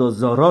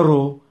عبادازارا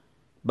رو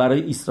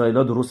برای اسرائیل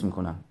درست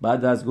میکنن.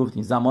 بعد از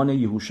گفتیم زمان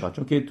یهوشع،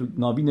 چون که تو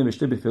نابی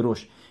نوشته به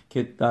فروش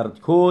که در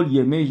کل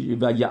یمه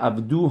و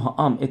یعبدو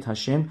هام ات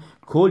هشم،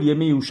 کل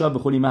یمه یهوشع به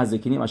خلی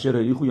مزکنیم اشر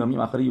ریخو یامی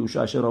اخر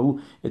یهوشع اشر راو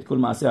ات کل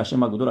معصی هشم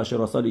مقدور اشر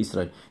راسال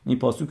اسرائیل. این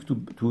پاسوک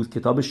تو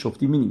کتاب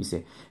شفتی می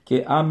نویسه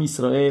که ام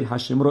اسرائیل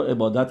هشم رو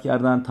عبادت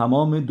کردن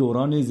تمام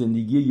دوران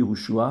زندگی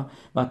یهوشع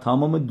و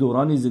تمام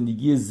دوران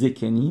زندگی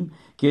زکنیم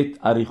که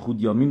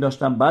اریخود یامیم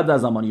داشتن بعد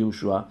از زمان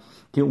یهوشع،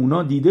 که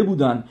اونا دیده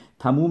بودن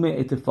تمام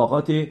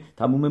اتفاقات،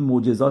 تمام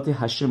معجزات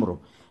هشم رو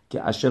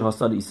که اشر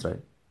حاصل اسرائیل.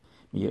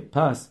 میگه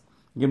پس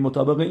میگه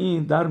مطابق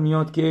این در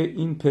میاد که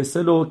این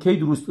پسل رو کی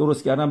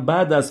درست کردن؟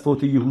 بعد از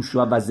فوت یهوشع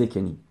و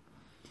زکنی.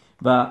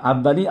 و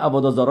اولین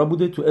عبادازارا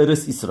بوده تو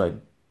ارس اسرائیل،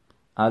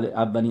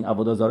 اولین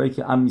عبادازارایی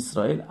که ام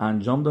اسرائیل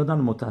انجام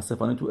دادن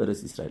متاسفانه تو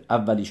ارس اسرائیل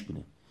اولیش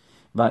بوده.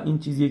 و این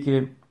چیزیه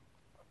که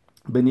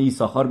بنی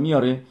یساخار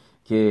میاره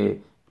که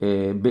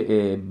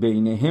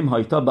بینهم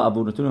هایتا به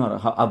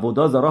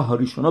عبادازارا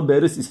هاریشونا به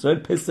ارس اسرائیل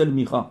پسل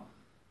میخا.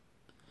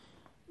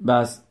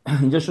 بس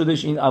اینجا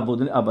شدش این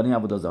اولین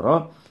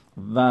عبادازارا.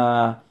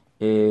 و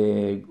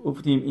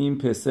گفتیم این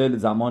پسل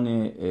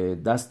زمان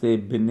دست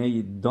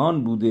بنی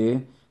دان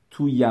بوده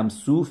تو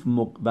یمسوف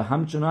و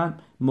همچنان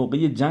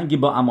موقع جنگ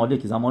با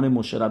عمالک زمان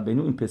مشه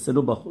ربینو این پسل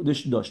رو با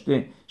خودش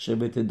داشته،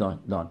 شبت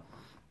دان.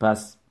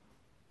 پس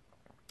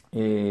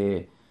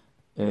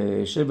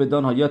شب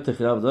دان ها یا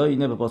تخیل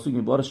اینه به پاسوک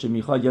میبارش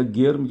میخوا یا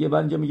گر میگه.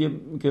 بعد میگه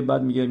که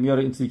بعد میگه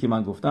میاره این چیزی که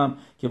من گفتم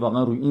که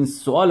واقعا روی این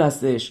سوال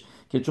هستش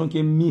که چون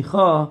که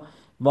میخوا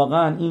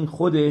واقعا این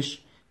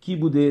خودش کی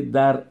بوده؟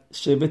 در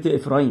شبت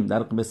افرایم،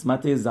 در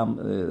قسمت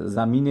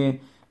زمین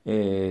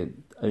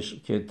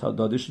که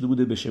داده شده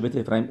بوده به شبت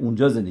افرایم،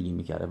 اونجا زندگی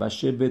میکرده و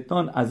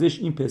شبتان ازش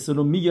این پسل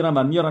رو میگیرن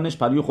و میارنش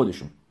پریو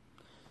خودشون.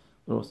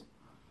 درست.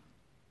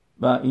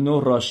 و اینو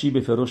راشی به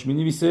فروش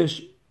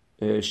مینویسش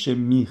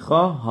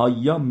شمیخا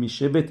هایا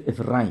میشبت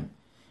افرایم.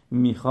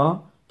 میخا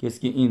کسی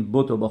که این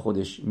بوتو با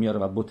خودش میاره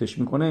و بوتش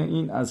میکنه،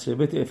 این از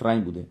شبت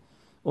افرایم بوده.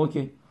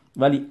 اوکی.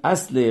 ولی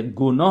اصل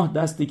گناه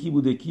دست کی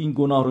بوده که این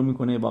گناه رو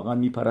میکنه واقعا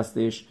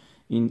میپرستش؟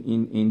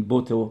 این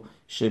بوتو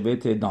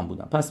شبت دان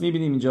بودن. پس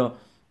میبینیم اینجا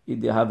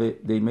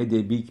they made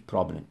a big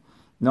problem.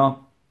 نه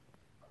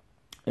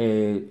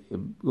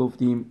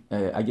گفتیم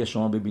اگه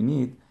شما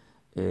ببینید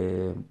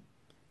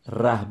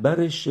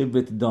رهبر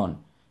شبت دان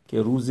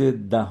که روز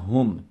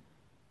دهم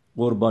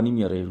قربانی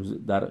میاره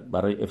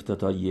برای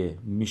افتتاحیه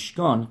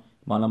میشکان،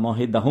 ما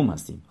ماه دهم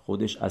هستیم،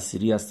 خودش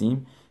اسیری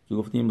هستیم که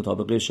گفتیم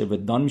مطابق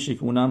شبت دان میشه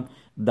که اونم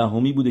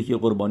دهمی بوده که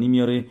قربانی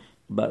میاره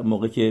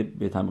موقع که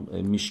به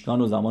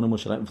میشکان و زمان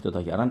مشرف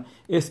افتتاح کردن.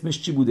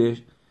 اسمش چی بوده؟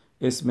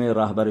 اسم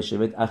رهبر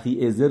شبت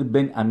اخی ازر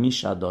بن امی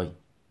شدای.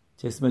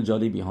 چه اسم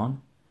جالبی هان،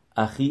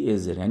 اخی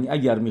ازر. یعنی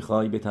اگر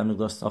میخوای به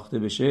تمیق ساخته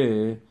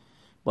بشه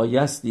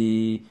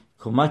بایستی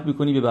کمک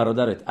بکنی به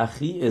برادرت.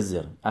 اخی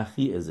ازر،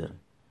 اخی ازر.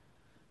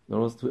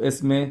 درست. تو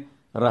اسم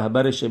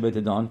رهبر شبت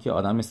دان که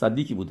آدم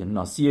صدیقی بوده،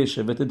 ناسی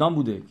شبت دان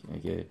بوده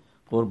که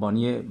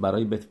قربانی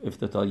برای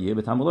افتتاحیه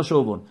به تمیق داشت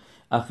آورد.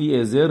 اخی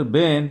ازر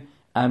بن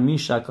امی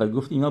شکای.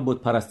 گفت اینا بت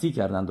پرستی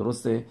کردن،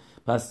 درسته؟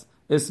 پس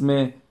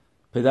اسم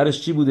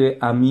پدرش چی بوده؟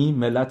 امی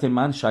ملت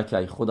من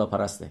شکای، خدا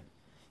پرسته.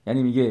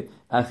 یعنی میگه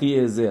اخی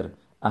ازر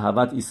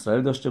احوت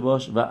اسرائیل داشته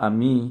باش و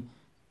امی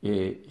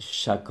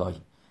شکای.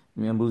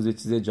 من امروز یه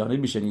چیز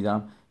جالبی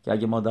شنیدم که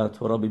اگه ما در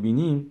تورا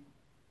ببینیم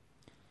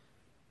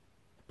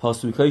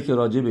پاسوکایی که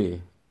راجع به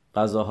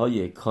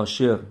غذاهای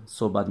کاشر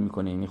صحبت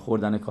میکنه، یعنی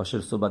خوردن کاشر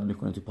صحبت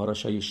میکنه تو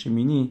پاراشای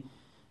شمینی،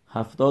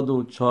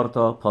 74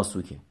 تا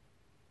پاسوکه.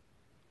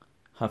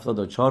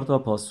 74 تا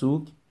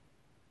پاسوک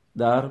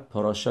در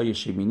پاراشای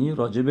شمینی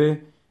راجع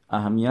به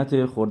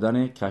اهمیت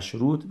خوردن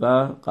کشروت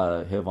و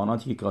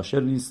حیواناتی که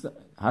کاشر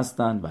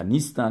هستند و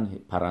نیستن،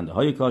 پرنده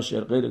های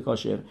کاشر، غیر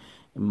کاشر،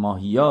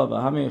 ماهیا و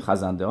همه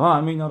خزنده ها،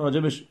 همه اینا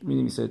راجبش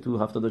می‌نویسه تو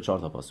 74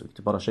 تا پاسخ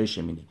تو پاراشای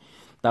شمینی.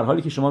 در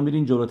حالی که شما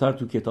میرین جلوتر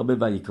تو کتاب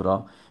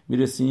ویکرا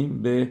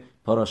میرسیم به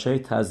پاراشای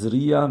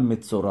تزریع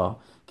متسورا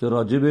که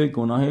راجب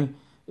گناه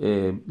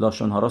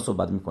لاشونهارا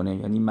صحبت میکنه،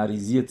 یعنی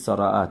مریضی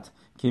تصارعت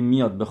که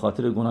میاد به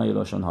خاطر گناه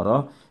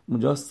لاشونهارا.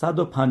 اونجا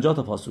 150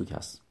 تا پاسوک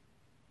هست.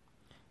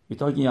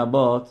 بیتاگی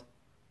یباد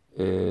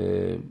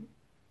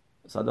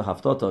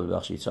 170 تا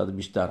ببخشید، شاید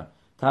بیشتر،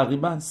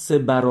 تقریبا 3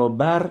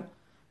 برابر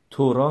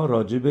تورا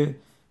راجب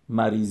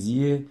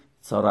مریضی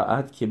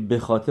تصارعت که به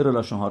خاطر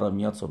لاشونهارا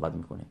میاد صحبت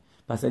میکنه.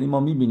 پس یعنی ما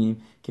میبینیم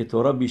که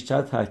تورا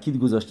بیشتر تاکید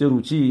گذاشته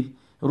رو چی؟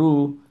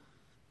 رو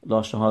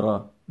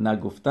لاشونهارا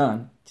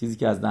نگفتن، چیزی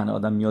که از دهن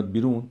آدم میاد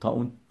بیرون،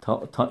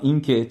 تا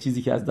این که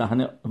چیزی که از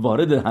دهن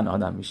وارد دهن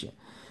آدم میشه.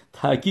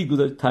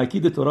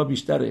 تاکید تورا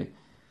بیشتره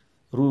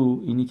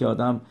رو اینی که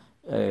آدم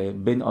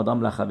بین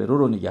آدم لخبه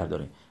رو نگه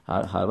داره.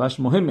 حرفش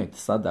مهمه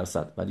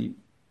 100%، ولی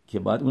که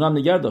باید اونم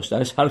نگه داشت،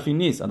 درش حرفی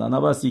نیست. آدم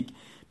نباید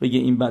بگه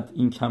این بد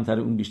این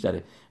کمتره اون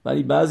بیشتره.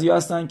 ولی بعضی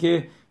هستن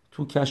که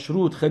تو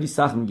کشروت خیلی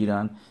سخت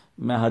میگیرن،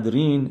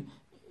 مهدرین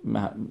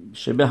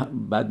شبه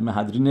بعد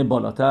مهدرین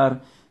بالاتر،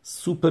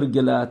 سوپر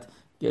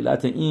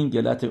گلت این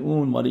گلت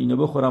اون، مال اینو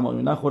بخورم مال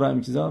اینو نخورم،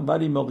 این چیزا.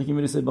 ولی موقعی که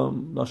میرسه با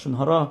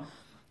لاشونهارا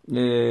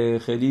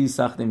خیلی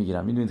سخت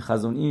نمیگیرن. میدونید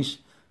خزون ایش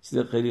چیز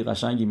خیلی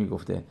قشنگی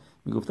میگفته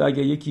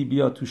اگه یکی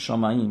بیاد تو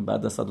شامعین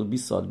بعد از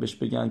 120 سال بهش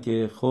بگن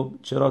که خب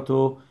چرا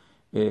تو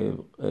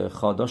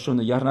خاداش رو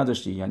نگه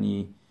نداشتی،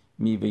 یعنی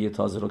میوه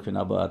تازه رو که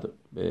نباید،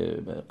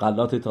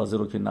 غلات تازه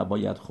رو که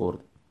نباید خورد،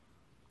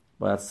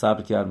 باید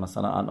صبر کرد.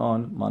 مثلا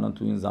الان ما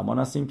تو این زمان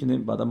هستیم که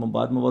بعد ما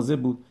باید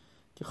مواظب بود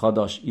که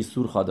خاداش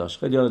ایسور خاداش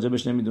خیلی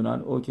راجبش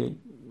نمیدونن، اوکی،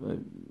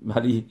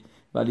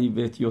 ولی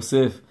بیت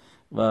یوسف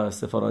و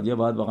سفارادیا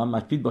باید واقعا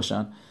مکپید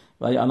باشن.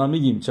 ولی الان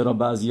میگیم چرا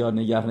بعضیا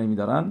نگه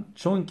نمیدارن،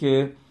 چون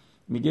که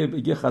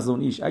میگه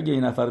خزون ایش اگه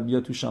این نفر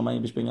بیاد تو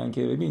شامعین بهش بگن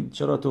که ببین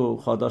چرا تو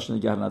خاداش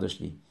نگه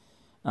نداشتی،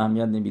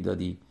 اهمیت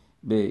نمیدادی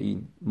به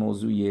این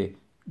موضوع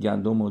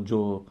گندم و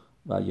جو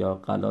و یا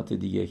غلات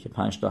دیگه که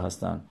 5 تا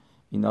هستن،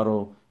 اینا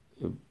رو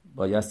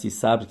بایستی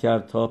صبر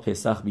کرد تا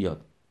پسخ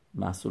بیاد.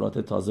 محصولات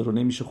تازه رو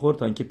نمیشه خورد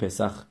تا اینکه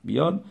پسخ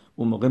بیاد،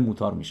 اون موقع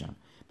موتار میشن.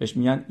 بهش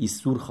میگن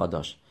ایسور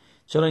خاداش.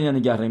 چرا اینا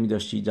نگه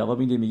نمیداشتی؟ جواب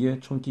میده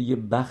چون که یه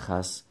بخ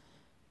هست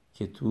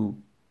که تو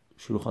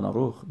شلوخان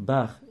عروخ،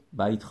 بخ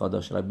بعید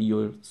خاداش ربی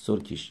و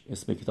سرکیش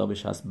اسم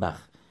کتابش هست،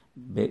 بخ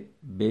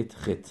بیت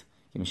خط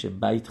که میشه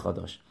بعید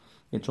خاداش،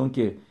 چون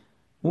که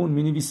اون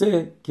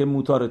مینویسه که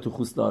موتار تو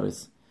خوست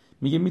دارس.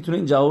 میگه میتونه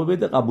این جواب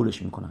بده،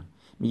 قبولش میکنن.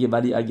 میگه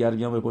ولی اگر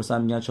بیان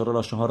بپرسن میگن چرا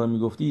لاشونهارا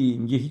میگفتی،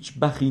 میگه هیچ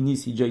بخی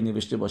نیست هیچ جایی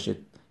نوشته باشه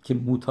که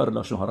موتار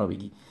لاشونهارا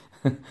بگی.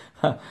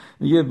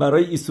 میگه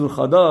برای ایسور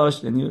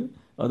خاداش، یعنی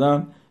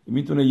آدم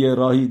میتونه یه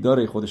راهی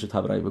داره خودشو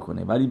تبرئه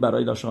بکنه، ولی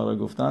برای لاشونهارا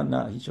گفتن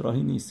نه، هیچ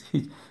راهی نیست،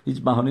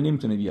 هیچ بهانه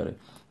نمیتونه بیاره.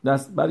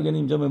 دست برگردیم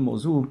اینجا به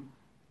موضوع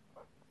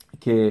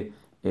که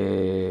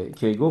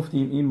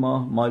گفتیم این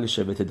مایل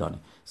شبت دانه.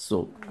 So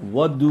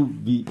what do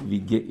we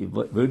get,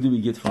 where do we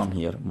get from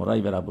here؟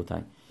 مرای و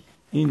ربوتای،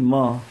 این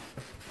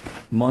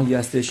ماهی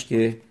هستش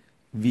که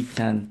we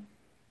can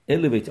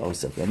elevate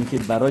ourselves، یعنی که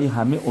برای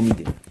همه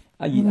امیده.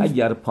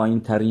 اگر پایین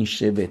ترین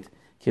شبت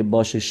که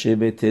باشه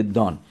شبت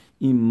دان،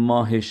 این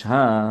ماهش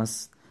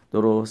هست،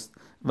 درست،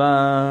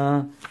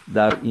 و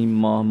در این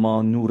ماه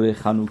ما نور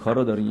خانوکا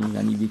رو داریم،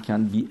 یعنی we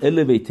can be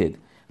elevated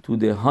to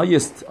the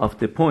highest of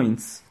the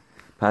points.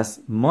 پس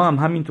ما هم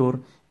همینطور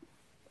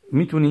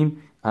میتونیم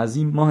از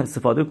این ماه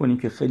استفاده کنیم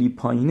که خیلی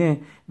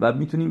پایینه و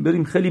میتونیم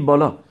بریم خیلی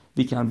بالا.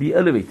 we can be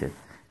elevated.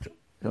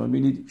 شما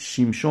ببینید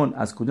شیمشون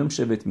از کدوم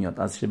شبت میاد؟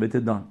 از شبت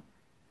دان.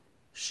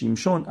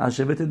 شیمشون از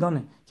شبت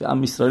دانه که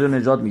ام اسرائیل رو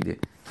نجات میده،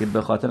 که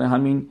به خاطر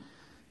همین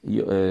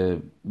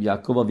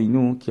یعقوب و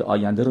وینو که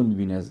آینده رو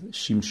میبینه،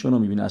 شیمشون رو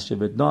میبینه از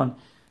شبت دان،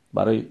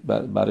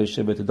 برای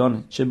شبت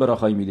دان چه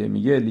براخایی میده؟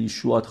 میگه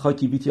لیشوات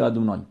خاکی بیتی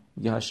ادونای،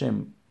 میگه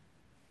هشم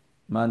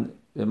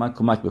من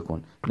کمک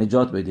بکن،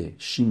 نجات بده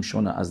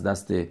شیمشون از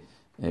دست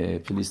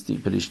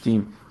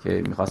فلسطین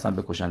که میخواستن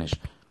بکشنش.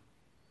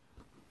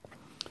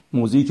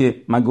 موضوعی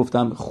که من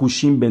گفتم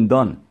خوشیم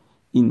بندان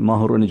این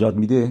ماه رو نجات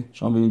میده.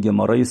 شما ببینید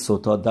گمارای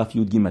سوتا دف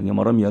یود گیمن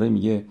گمارا میاره،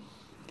 میگه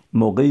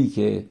موقعی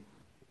که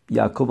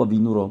یعقوب و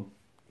وینو رو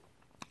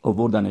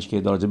آوردنش،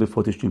 که در راجع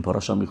فوتش تو این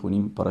پاراشا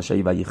میخونیم،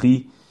 پاراشای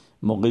ویخی،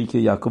 موقعی که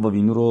یعقوب و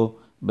وینو رو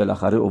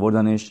بالاخره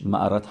آوردنش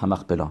معرت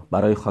همقبلا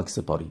برای خاک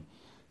سپاری،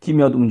 کی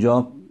میاد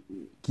اونجا؟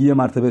 کی یه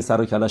مرتبه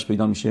سر و کلش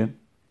پیدا میشه؟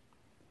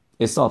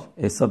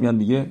 عیسی میاد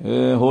میگه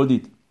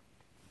هولدید،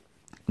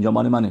 اینجا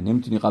مال منه،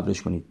 نمیتونی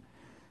قبرش کنید.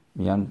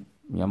 میگن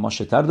ما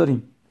شتر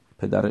داریم،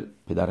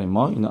 پدر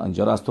ما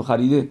اینجا رو از تو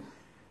خریده،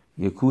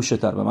 یه کو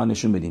شتر به من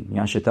نشون بدین.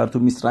 میگن شتر تو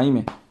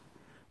مصرعیمه.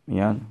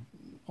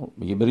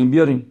 میگه بریم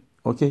بیاریم.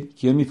 اوکی،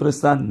 کیه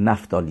میفرستن؟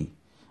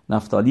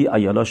 نفتالی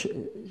ایالاش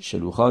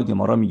شلوخا.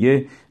 گمارا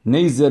میگه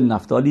نیزل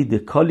نفتالی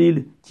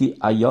دکالیل کی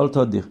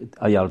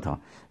ایالتا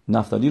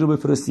نفتالی رو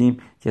بفرستیم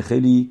که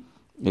خیلی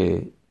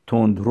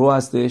تندرو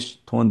هستش،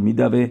 تند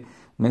میدوه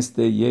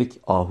مثل یک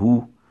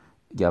آهو.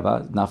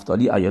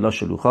 نفتالی ایلا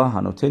شلوخا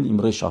هنوتل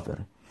ایمره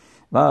شافره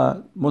و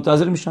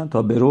منتظر میشن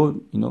تا برو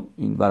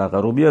این ورقه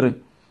رو بیاره،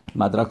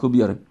 مدرک رو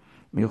بیاره.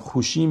 میگه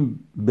خوشیم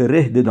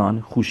بره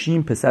دان،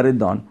 خوشیم پسر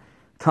دان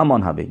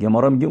تمان هبه.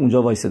 گمارا میگه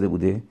اونجا وایساده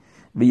بوده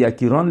و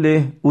یکیران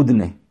له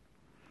اودنه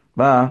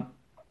و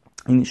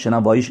این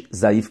شنواییش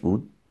ضعیف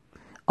بود.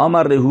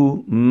 آمر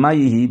رهو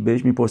مایهی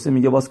بهش میپرسه،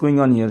 میگه واس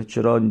گوینگان هیر،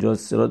 چرا اینجا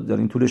سرا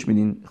دارین طولش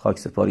میدین خاک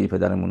سپاری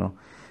پدرمونو؟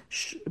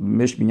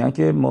 بهش میگن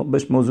که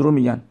بهش موضوع رو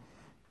میگن،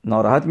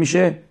 ناراحت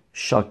میشه.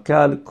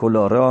 شاکل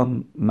کلارا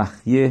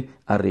مخیه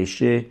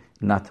ارشه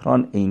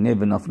نتران عینه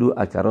و نفلو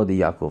اکراد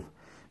یعقوب.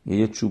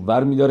 یه چوب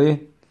بر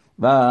میداره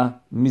و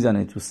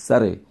میزنه تو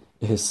سر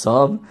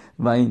حساب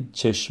و این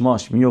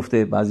چشماش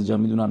میفته. بعضی جا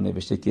میدونم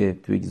نوشته که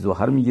توی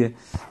زهر میگه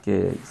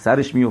که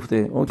سرش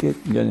میفته، اوکی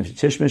اینجا نوشته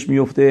چشمش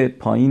میفته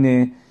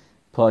پایین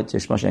پا،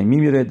 چشماش این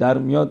میمیره در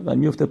میاد و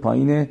میفته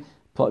پایین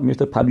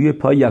میفته پلوی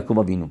پای یعقوب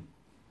وینو.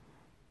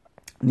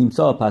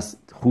 نیمسا پس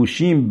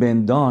خوشیم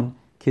بندان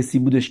کسی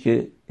بودش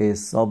که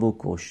عیساو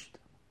کشت.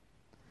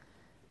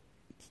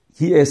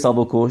 کی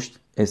عیساو کشت؟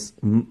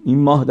 این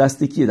ماه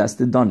دست کیه؟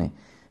 دست دانه،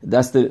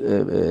 دست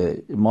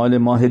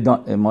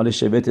مال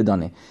شبت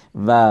دانه.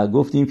 و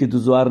گفتیم که تو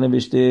زوار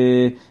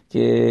نوشته که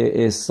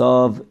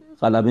عیساو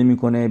غلبه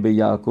میکنه به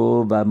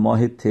یعقوب و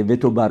ماه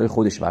تبت رو برای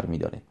خودش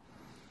برمیداره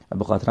و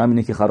به خاطر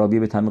همینه که خرابی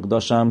به تمیق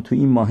داشتم تو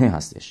این ماه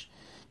هستش.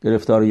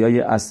 گرفتاریای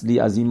اصلی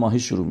از این ماه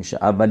شروع میشه.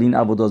 اولین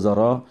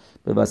عبودازارا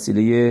به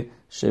وسیله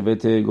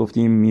شبت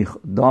گفتیم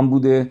میخدام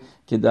بوده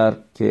که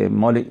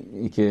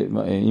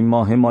این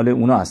ماه مال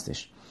اونا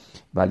هستش.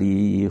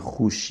 ولی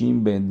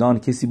خوشیم بندان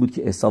کسی بود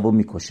که عیساو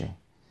میکشه،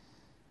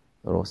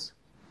 درست؟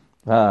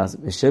 و از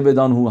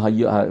شبدان هو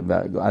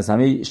از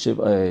همه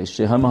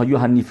شهم هایو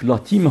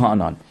هنیفلاتیم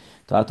آنان،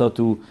 تا حتی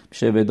تو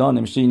شبدان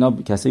نمیشه اینا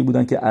کسایی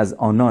بودن که از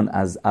آنان،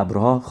 از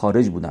ابرها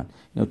خارج بودن.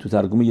 اینا تو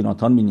ترجمه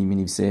یوناتان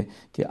می‌نویسه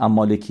که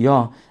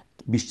امالکیا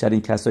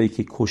بیشترین کسایی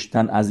که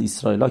کشتن از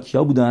اسرائیل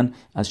کیا بودن؟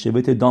 از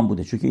شبت دان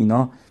بوده، چون که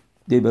اینا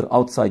they were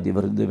outside,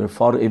 they were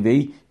far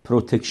away,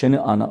 protection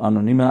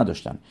آنونیم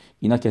نداشتن.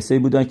 اینا کسایی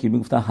بودن که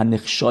میگفتن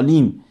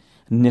هنخشالیم،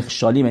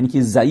 نخشالیم یعنی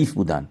که ضعیف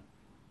بودن.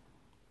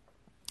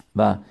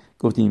 و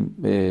گفتیم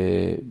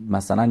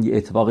مثلا یه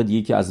اتفاق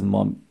دیگه که از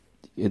ما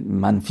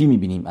منفی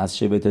میبینیم از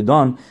شبت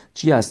دان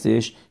چی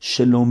هستش؟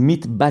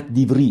 شلومیت بد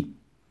دیوری.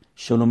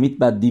 شلومیت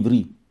بد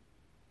دیوری،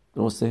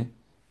 درسته؟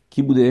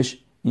 کی بودش؟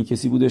 این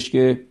کسی بودش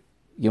که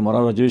گمارا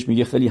راجبش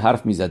میگه خیلی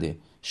حرف میزده.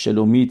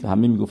 شلومیت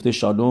همه میگفته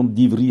شالوم،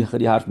 دیوری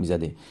خیلی حرف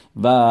میزده.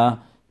 و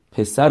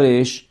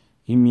پسرش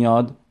این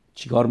میاد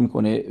چیکار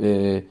میکنه؟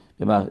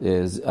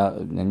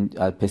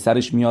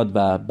 پسرش میاد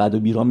و بد و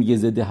بیرا میگه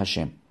ضد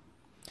هشم،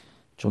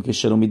 چون که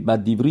شلومیت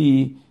بد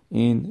دیوری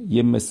این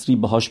یه مصری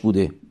باهاش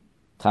بوده،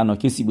 تنها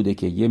کسی بوده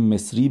که یه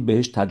مصری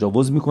بهش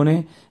تجاوز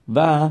میکنه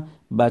و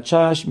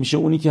بچهش میشه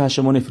اونی که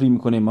هشمو نفری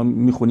میکنه. ما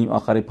میخونیم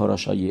آخر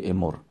پاراشای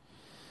امور.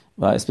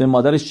 و اسم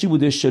مادرش چی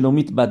بوده؟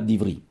 شلومیت بد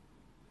دیوری.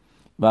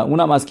 و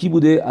اونم از کی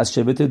بوده؟ از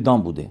شبت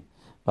دان بوده.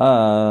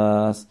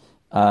 پس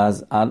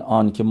از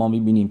الان که ما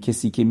میبینیم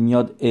کسی که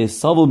میاد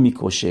عیساو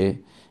میکشه،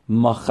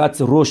 ما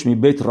خط روش می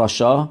بیت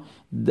راشا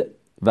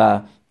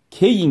و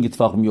کی این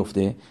اتفاق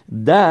میفته؟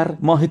 در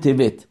ماه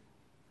تبت.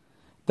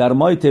 در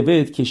ماه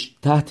تبت که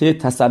تحت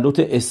تسلط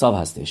عیساو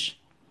هستش.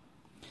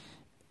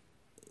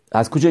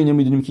 از کجا اینو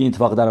میدونیم که این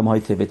اتفاق در ماه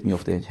تبت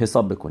میفته؟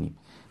 حساب بکنیم.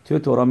 توی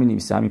تورا می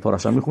نویسه، همین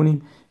پاراشا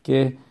میخونیم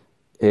که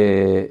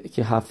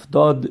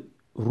 70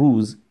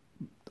 روز،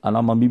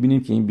 الان ما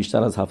میبینیم که این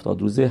بیشتر از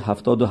 70 روزه،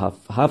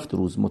 77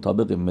 روز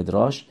مطابق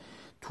مدراش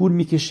طول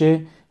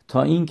میکشه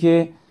تا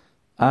اینکه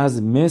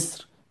از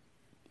مصر،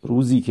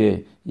 روزی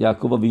که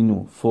یعقوب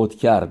وینو فوت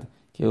کرد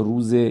که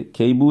روز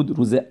کی بود؟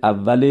 روز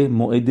اول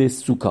موعد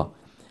سوکا،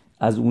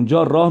 از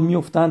اونجا راه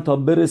میفتن تا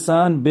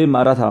برسن به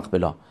معرض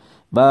حقبلا.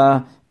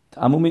 و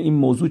تمام این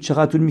موضوع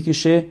چقدر طول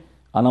میکشه؟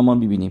 الان ما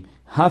میبینیم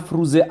 7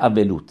 روز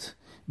اولوت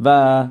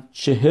و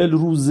 40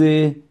 روز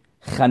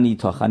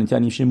خنیتا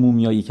یعنی میشه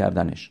مومیایی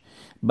کردنش،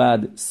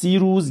 بعد 30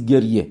 روز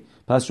گریه.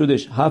 پس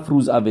شدش 7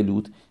 روز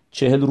اولوت،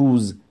 40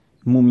 روز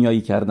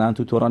مومیایی کردن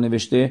تو تورا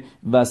نوشته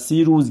و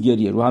 30 روز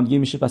گریه، رو هم دیگه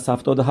میشه پس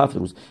 77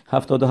 روز.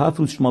 77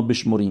 روز شما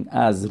بشمرین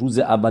از روز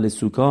اول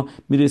سوکا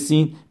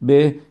میرسین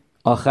به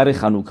آخر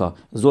خنوکا،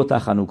 زوت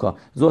خنوکا.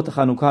 زوت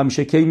خنوکا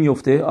همیشه کی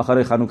میفته؟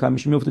 آخر خنوکا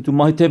همیشه میفته تو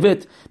ماه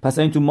تبت. پس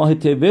این تو ماه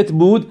تبت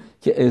بود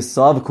که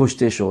عیساو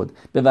کشته شد.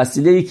 به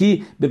وسیله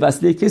کی؟ به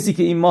وسیله کسی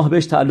که این ماه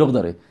بهش تعلق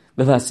داره،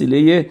 به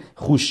وسیله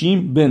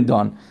خوشیم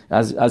بندان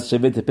از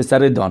شبت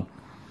پسر دان.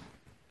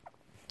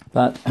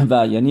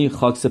 و یعنی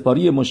خاک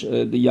سپاری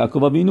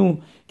یعقوب وینو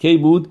کی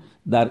بود؟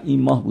 در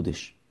این ماه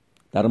بودش،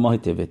 در ماه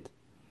تبت.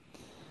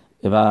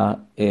 و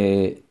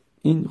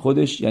این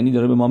خودش یعنی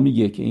داره به ما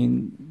میگه که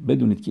این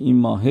بدونید که این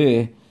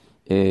ماهه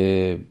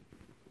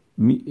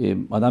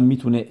آدم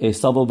میتونه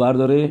حسابو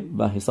برداره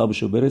و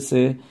حسابشو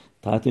برسه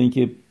تا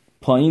اینکه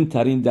پایین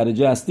ترین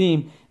درجه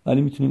هستیم،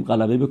 ولی میتونیم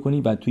غلبه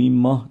بکنیم و توی این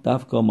ماه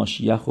دفکا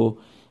ماشیخو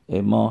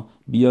ما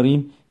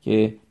بیاریم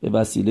که به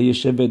وسیله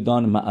شب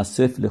دان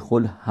معصف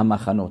لخل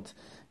همخنات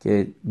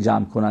که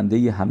جمع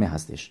کننده همه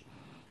هستش.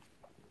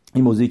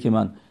 این موضوعی که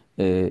من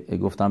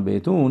گفتم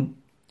بهتون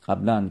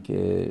قبلا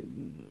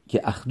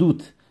که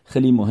اخدوت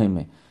خیلی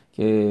مهمه،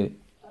 که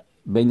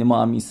بین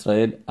ما هم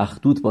اسرائیل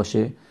اخدوت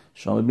باشه.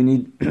 شما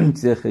ببینید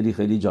چیز خیلی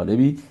خیلی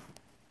جالبی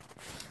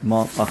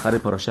ما آخر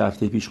پاراشه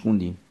هفته پیش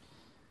خوندیم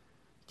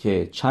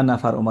که چند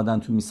نفر اومدن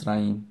تو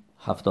مصرعیم؟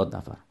 70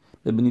 نفر.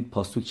 ببینید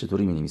پاسوک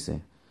چطوری می‌نویسه.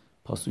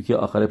 پاسوک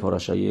آخر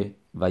پاراشای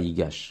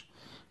ویگش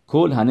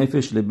کل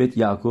هنفش لبیت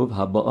یعقوب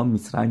هبا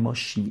مصرعیم ما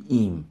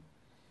 70.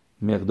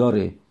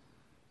 مقدار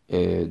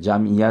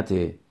جمعیت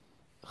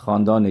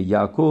خاندان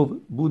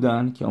یعقوب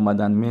بودن که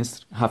اومدن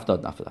مصر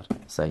 70 نفر.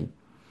 صحیح.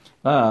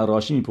 و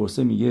راشی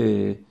میپرسه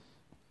میگه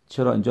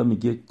چرا اینجا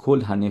میگه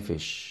کل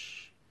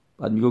هنفش،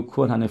 بعد میگه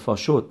کل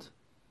هنفاشوت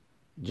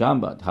جمع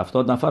بعد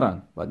 70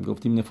 نفرن، بعد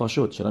میگفتیم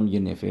نفاشوت، چرا میگه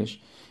نفش؟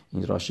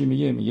 این راشی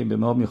میگه به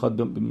ما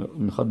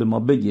میخواد به ما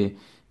بگه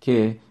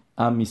که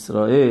ام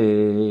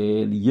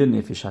اسرائیل یه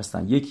نفش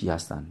هستن، یکی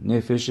هستن،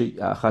 نفش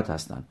اخت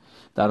هستن،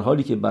 در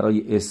حالی که برای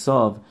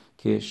عیسو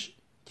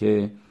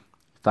که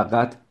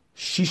فقط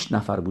 6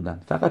 نفر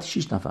بودن، فقط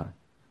 6 نفر،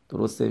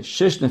 درسته،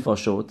 6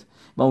 نفاشوت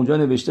و اونجا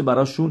نوشته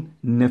براشون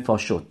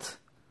نفاشوت.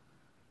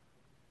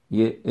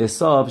 یه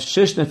عیسو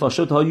 6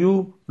 نفاشوت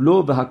هایو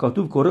لو به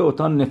حکاتوب کره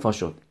اوتان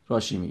نفاشوت.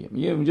 راشی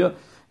میگه اونجا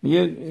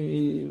میگه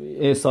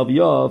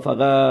عیسویا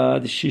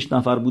فقط 6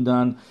 نفر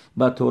بودن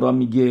و تورا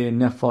میگه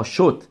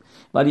نفاشوت،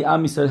 ولی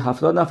ام اسرائیل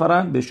 70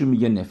 نفرن بهشون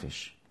میگه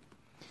نفش.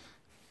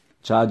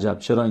 چه عجب،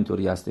 چرا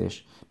اینطوری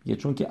هستش؟ میگه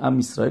چون که ام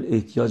اسرائیل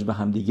احتیاج به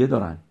همدیگه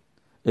دارن،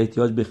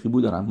 احتیاج به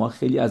خیبو دارن. ما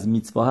خیلی از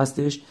میتوا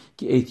هستش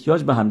که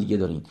احتیاج به همدیگه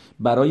داریم،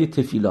 برای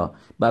تفیلا،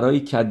 برای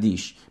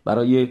کدیش،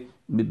 برای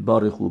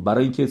بارخو،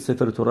 برای اینکه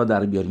سفر تورا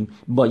در بیاریم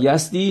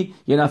بایستی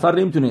یه نفر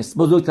نمیتونست،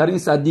 بزرگترین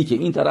صدیقه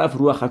این طرف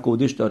روح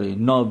حکودش داره،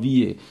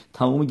 ناویه،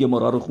 تمام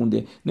گمارا رو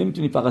خونده،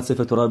 نمیتونی فقط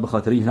سفر تورا رو به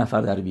خاطر یه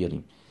نفر در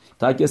بیاریم.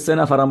 تا اگه 3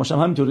 نفر هم باشن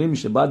همینطور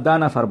نمیشه، باید 10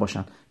 نفر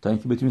باشن تا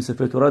اینکه بتونیم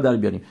سفر تورا در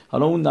بیاریم.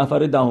 حالا اون نفر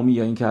دهمی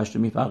یا این که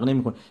هشتمی فرق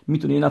نمیکنه،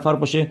 میتونه یه نفر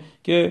باشه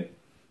که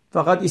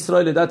فقط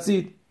اسرائیل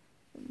دتزید،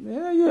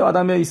 یه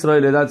آدم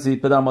اسرائیل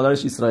دتزید، پدر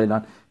مادرش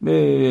اسرائیلن،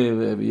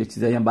 یه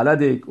چیزایی هم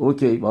بلده،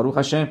 اوکی، باروخ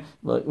هشم،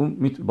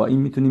 با این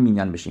میتونیم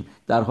مینین بشیم.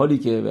 در حالی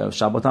که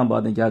شبات هم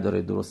باید نگه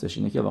داره. درستش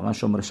اینه که واقعا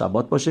شماره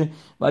شبات باشه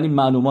ولی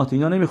معلومات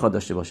اینا نمیخواد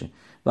داشته باشه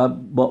و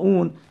با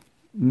اون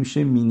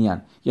میشه مینین.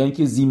 یعنی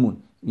اینکه زیمون،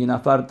 یه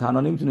نفر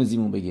تنها نمیتونه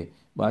زیمون بگه،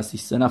 باید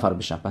 3 نفر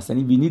بشن. پس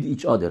یعنی we need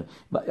each other.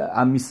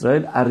 ام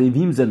اسرائیل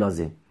عربیم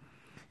زلازه.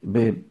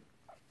 به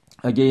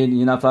اگه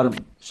یه نفر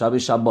شب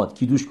شبات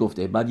کیدوش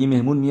گفته، بعد یه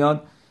مهمون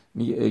میاد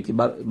میگه که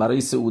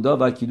برای سعودا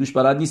و کیدوش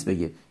بلد نیست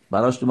بگه،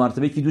 براش 2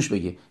 مرتبه کیدوش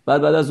بگه،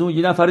 بعد از اون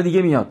یه نفر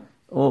دیگه میاد،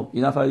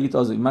 یه نفر دیگه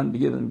تازه من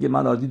میگه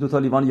من آردی 2 تا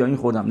لیوان یا این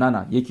خوردم،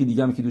 نه یکی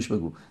دیگه هم کیدوش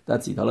بگو،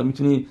 دتسید. حالا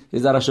میتونی یه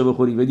ذرهشو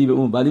بخوری بدی به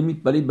اون،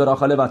 ولی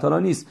براخاله وطالا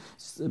نیست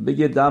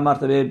بگه 10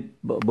 مرتبه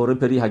باره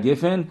پری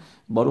هگفن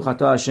بارو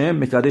خطا هشم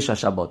مکدش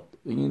شبات،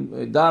 این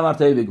 10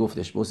 مرتبه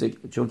بگفتش،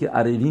 چون که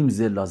عربیم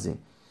زلازه.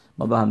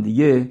 ما با هم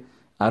دیگه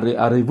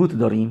عربوت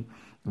داریم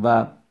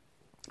و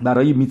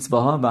برای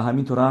میتواها و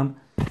همینطور هم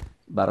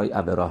برای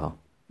عبراها.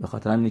 به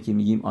خاطر همینه که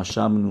میگیم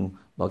آشمنو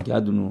با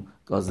گدونو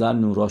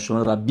گازلنو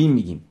راشون ربیم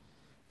میگیم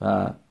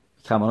و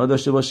کمانا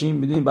داشته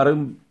باشیم. بدونیم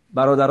برای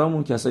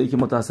برادرامون، کسایی که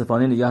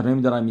متاسفانه نگه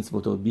نمیدارن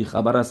میتوتو، بی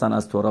خبر هستن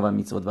از تورا و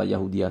میتوت و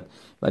یهودیت،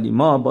 ولی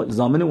ما با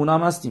ضامن اونها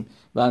هم هستیم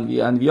و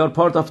we are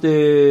part of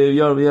we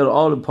are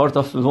all part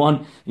of one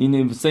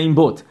in the same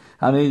boat.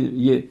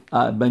 همه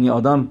بنی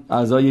آدم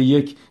اعضای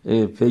یک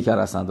پیکر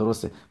هستن،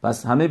 درسته؟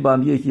 پس همه با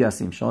هم یکی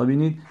هستیم. شما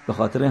ببینید به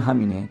خاطر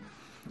همینه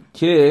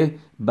که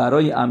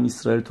برای ام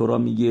اسرائیل تورا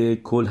میگه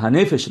کل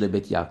هنفش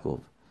لبیت یعقوب،